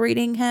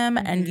tolerating him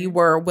and you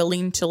were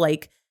willing to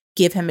like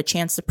give him a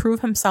chance to prove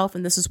himself.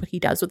 And this is what he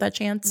does with that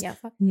chance. Yeah.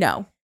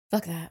 No.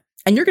 Fuck that.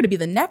 And you're going to be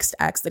the next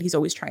ex that he's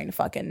always trying to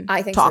fucking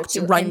talk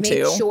to, run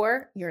to. Make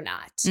sure you're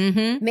not.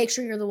 Make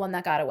sure you're the one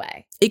that got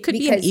away. It could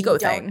be an ego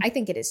thing. I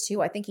think it is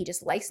too. I think he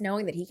just likes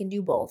knowing that he can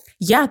do both.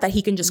 Yeah, that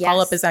he can just call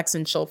up his ex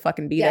and she'll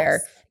fucking be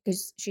there.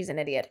 Because she's an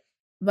idiot.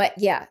 But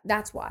yeah,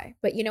 that's why.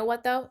 But you know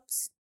what though?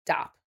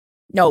 Stop.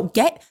 No,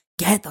 get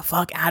the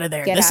fuck out of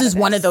there. This is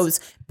one of those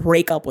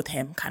break up with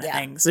him kind of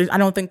things. I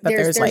don't think that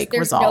there's resolve.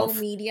 There's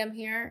no medium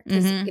here.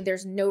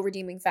 There's no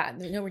redeeming fact.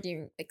 There's no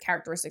redeeming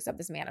characteristics of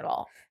this man at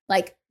all.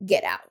 Like,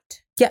 get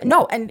out. Yeah,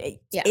 no. And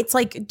it's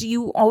like, do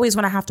you always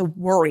want to have to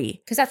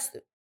worry? Because that's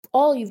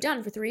all you've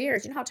done for 3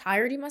 years. You know how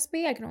tired you must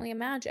be? I can only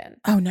imagine.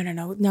 Oh,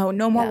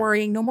 no more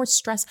worrying, no more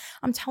stress.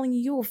 I'm telling you,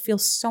 you will feel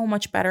so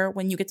much better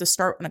when you get to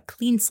start on a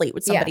clean slate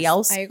with somebody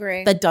else. I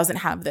agree. That doesn't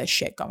have this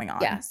shit going on.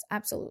 Yes,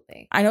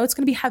 absolutely. I know it's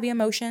going to be heavy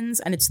emotions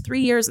and it's 3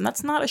 years and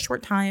that's not a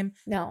short time.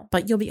 No.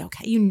 But you'll be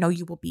okay. You know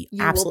you will be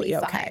absolutely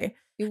okay.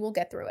 You will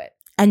get through it.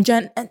 And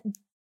Jen,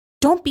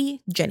 don't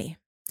be Jenny.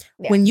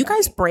 When you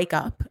guys break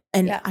up,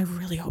 and I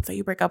really hope that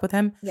you break up with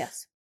him.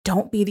 Yes.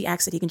 Don't be the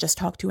ex that he can just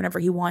talk to whenever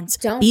he wants.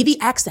 Don't be the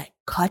ex that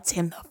cuts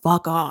him the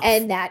fuck off.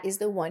 And that is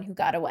the one who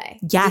got away.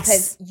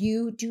 Yes.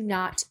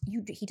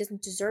 Because he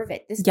doesn't deserve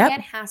it. This man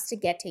has to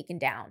get taken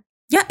down.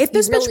 Yeah, if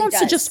this bitch wants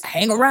to just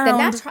hang around,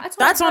 then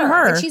that's on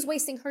her. And she's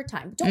wasting her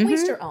time. Don't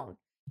waste your own.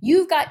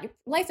 Your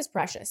life is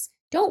precious.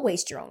 Don't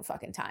waste your own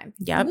fucking time.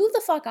 Yeah. Move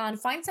the fuck on.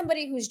 Find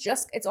somebody who's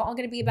just, it's all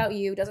going to be about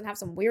you. Doesn't have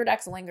some weird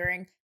ex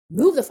lingering.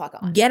 Move the fuck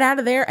on. Get out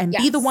of there and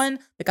be the one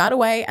that got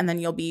away, and then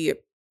you'll be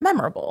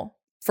memorable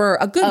for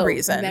a good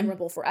reason.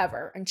 Memorable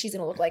forever. And she's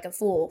going to look like a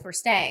fool for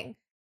staying.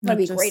 It's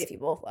going to be great if you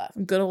both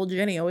left. Good old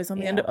Jenny, always on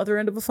the other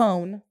end of a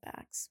phone.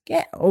 Facts.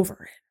 Get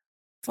over it.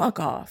 Fuck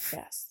off.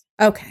 Yes.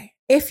 Okay.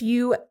 If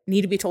you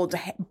need to be told to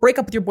break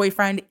up with your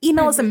boyfriend,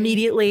 email us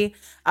immediately.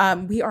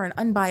 We are an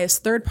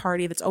unbiased third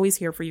party that's always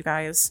here for you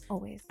guys.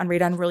 Always.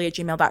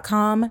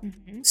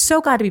 unreadunreally@gmail.com.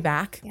 So glad to be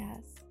back. Yes.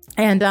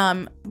 And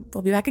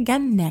we'll be back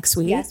again next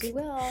week. Yes, we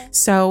will.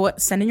 So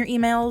send in your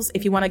emails.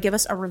 If you want to give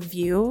us a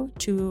review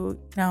to,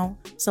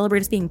 celebrate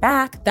us being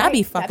back, that'd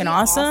be fucking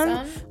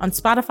awesome. On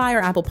Spotify or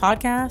Apple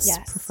Podcasts.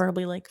 Yes.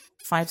 Preferably like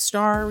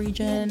 5-star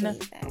region.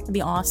 That'd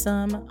be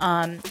awesome.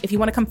 If you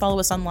want to come follow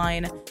us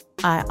online,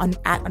 at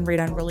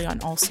unreadunreally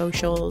on all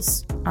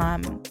socials,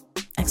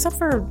 except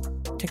for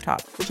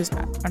TikTok, which is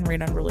at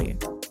unreadunreally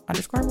 _ at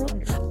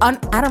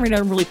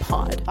unreadunreally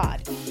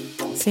pod.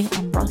 See,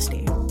 I'm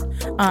rusty.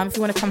 If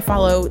you want to come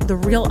follow The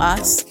Real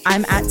Us,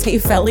 I'm at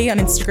Tayfelli on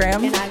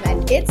Instagram. And I'm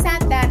at It's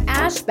at That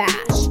Ash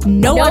Bash.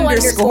 No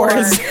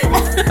underscores.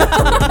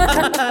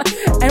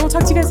 And we'll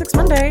talk to you guys next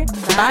Monday.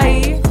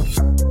 Bye.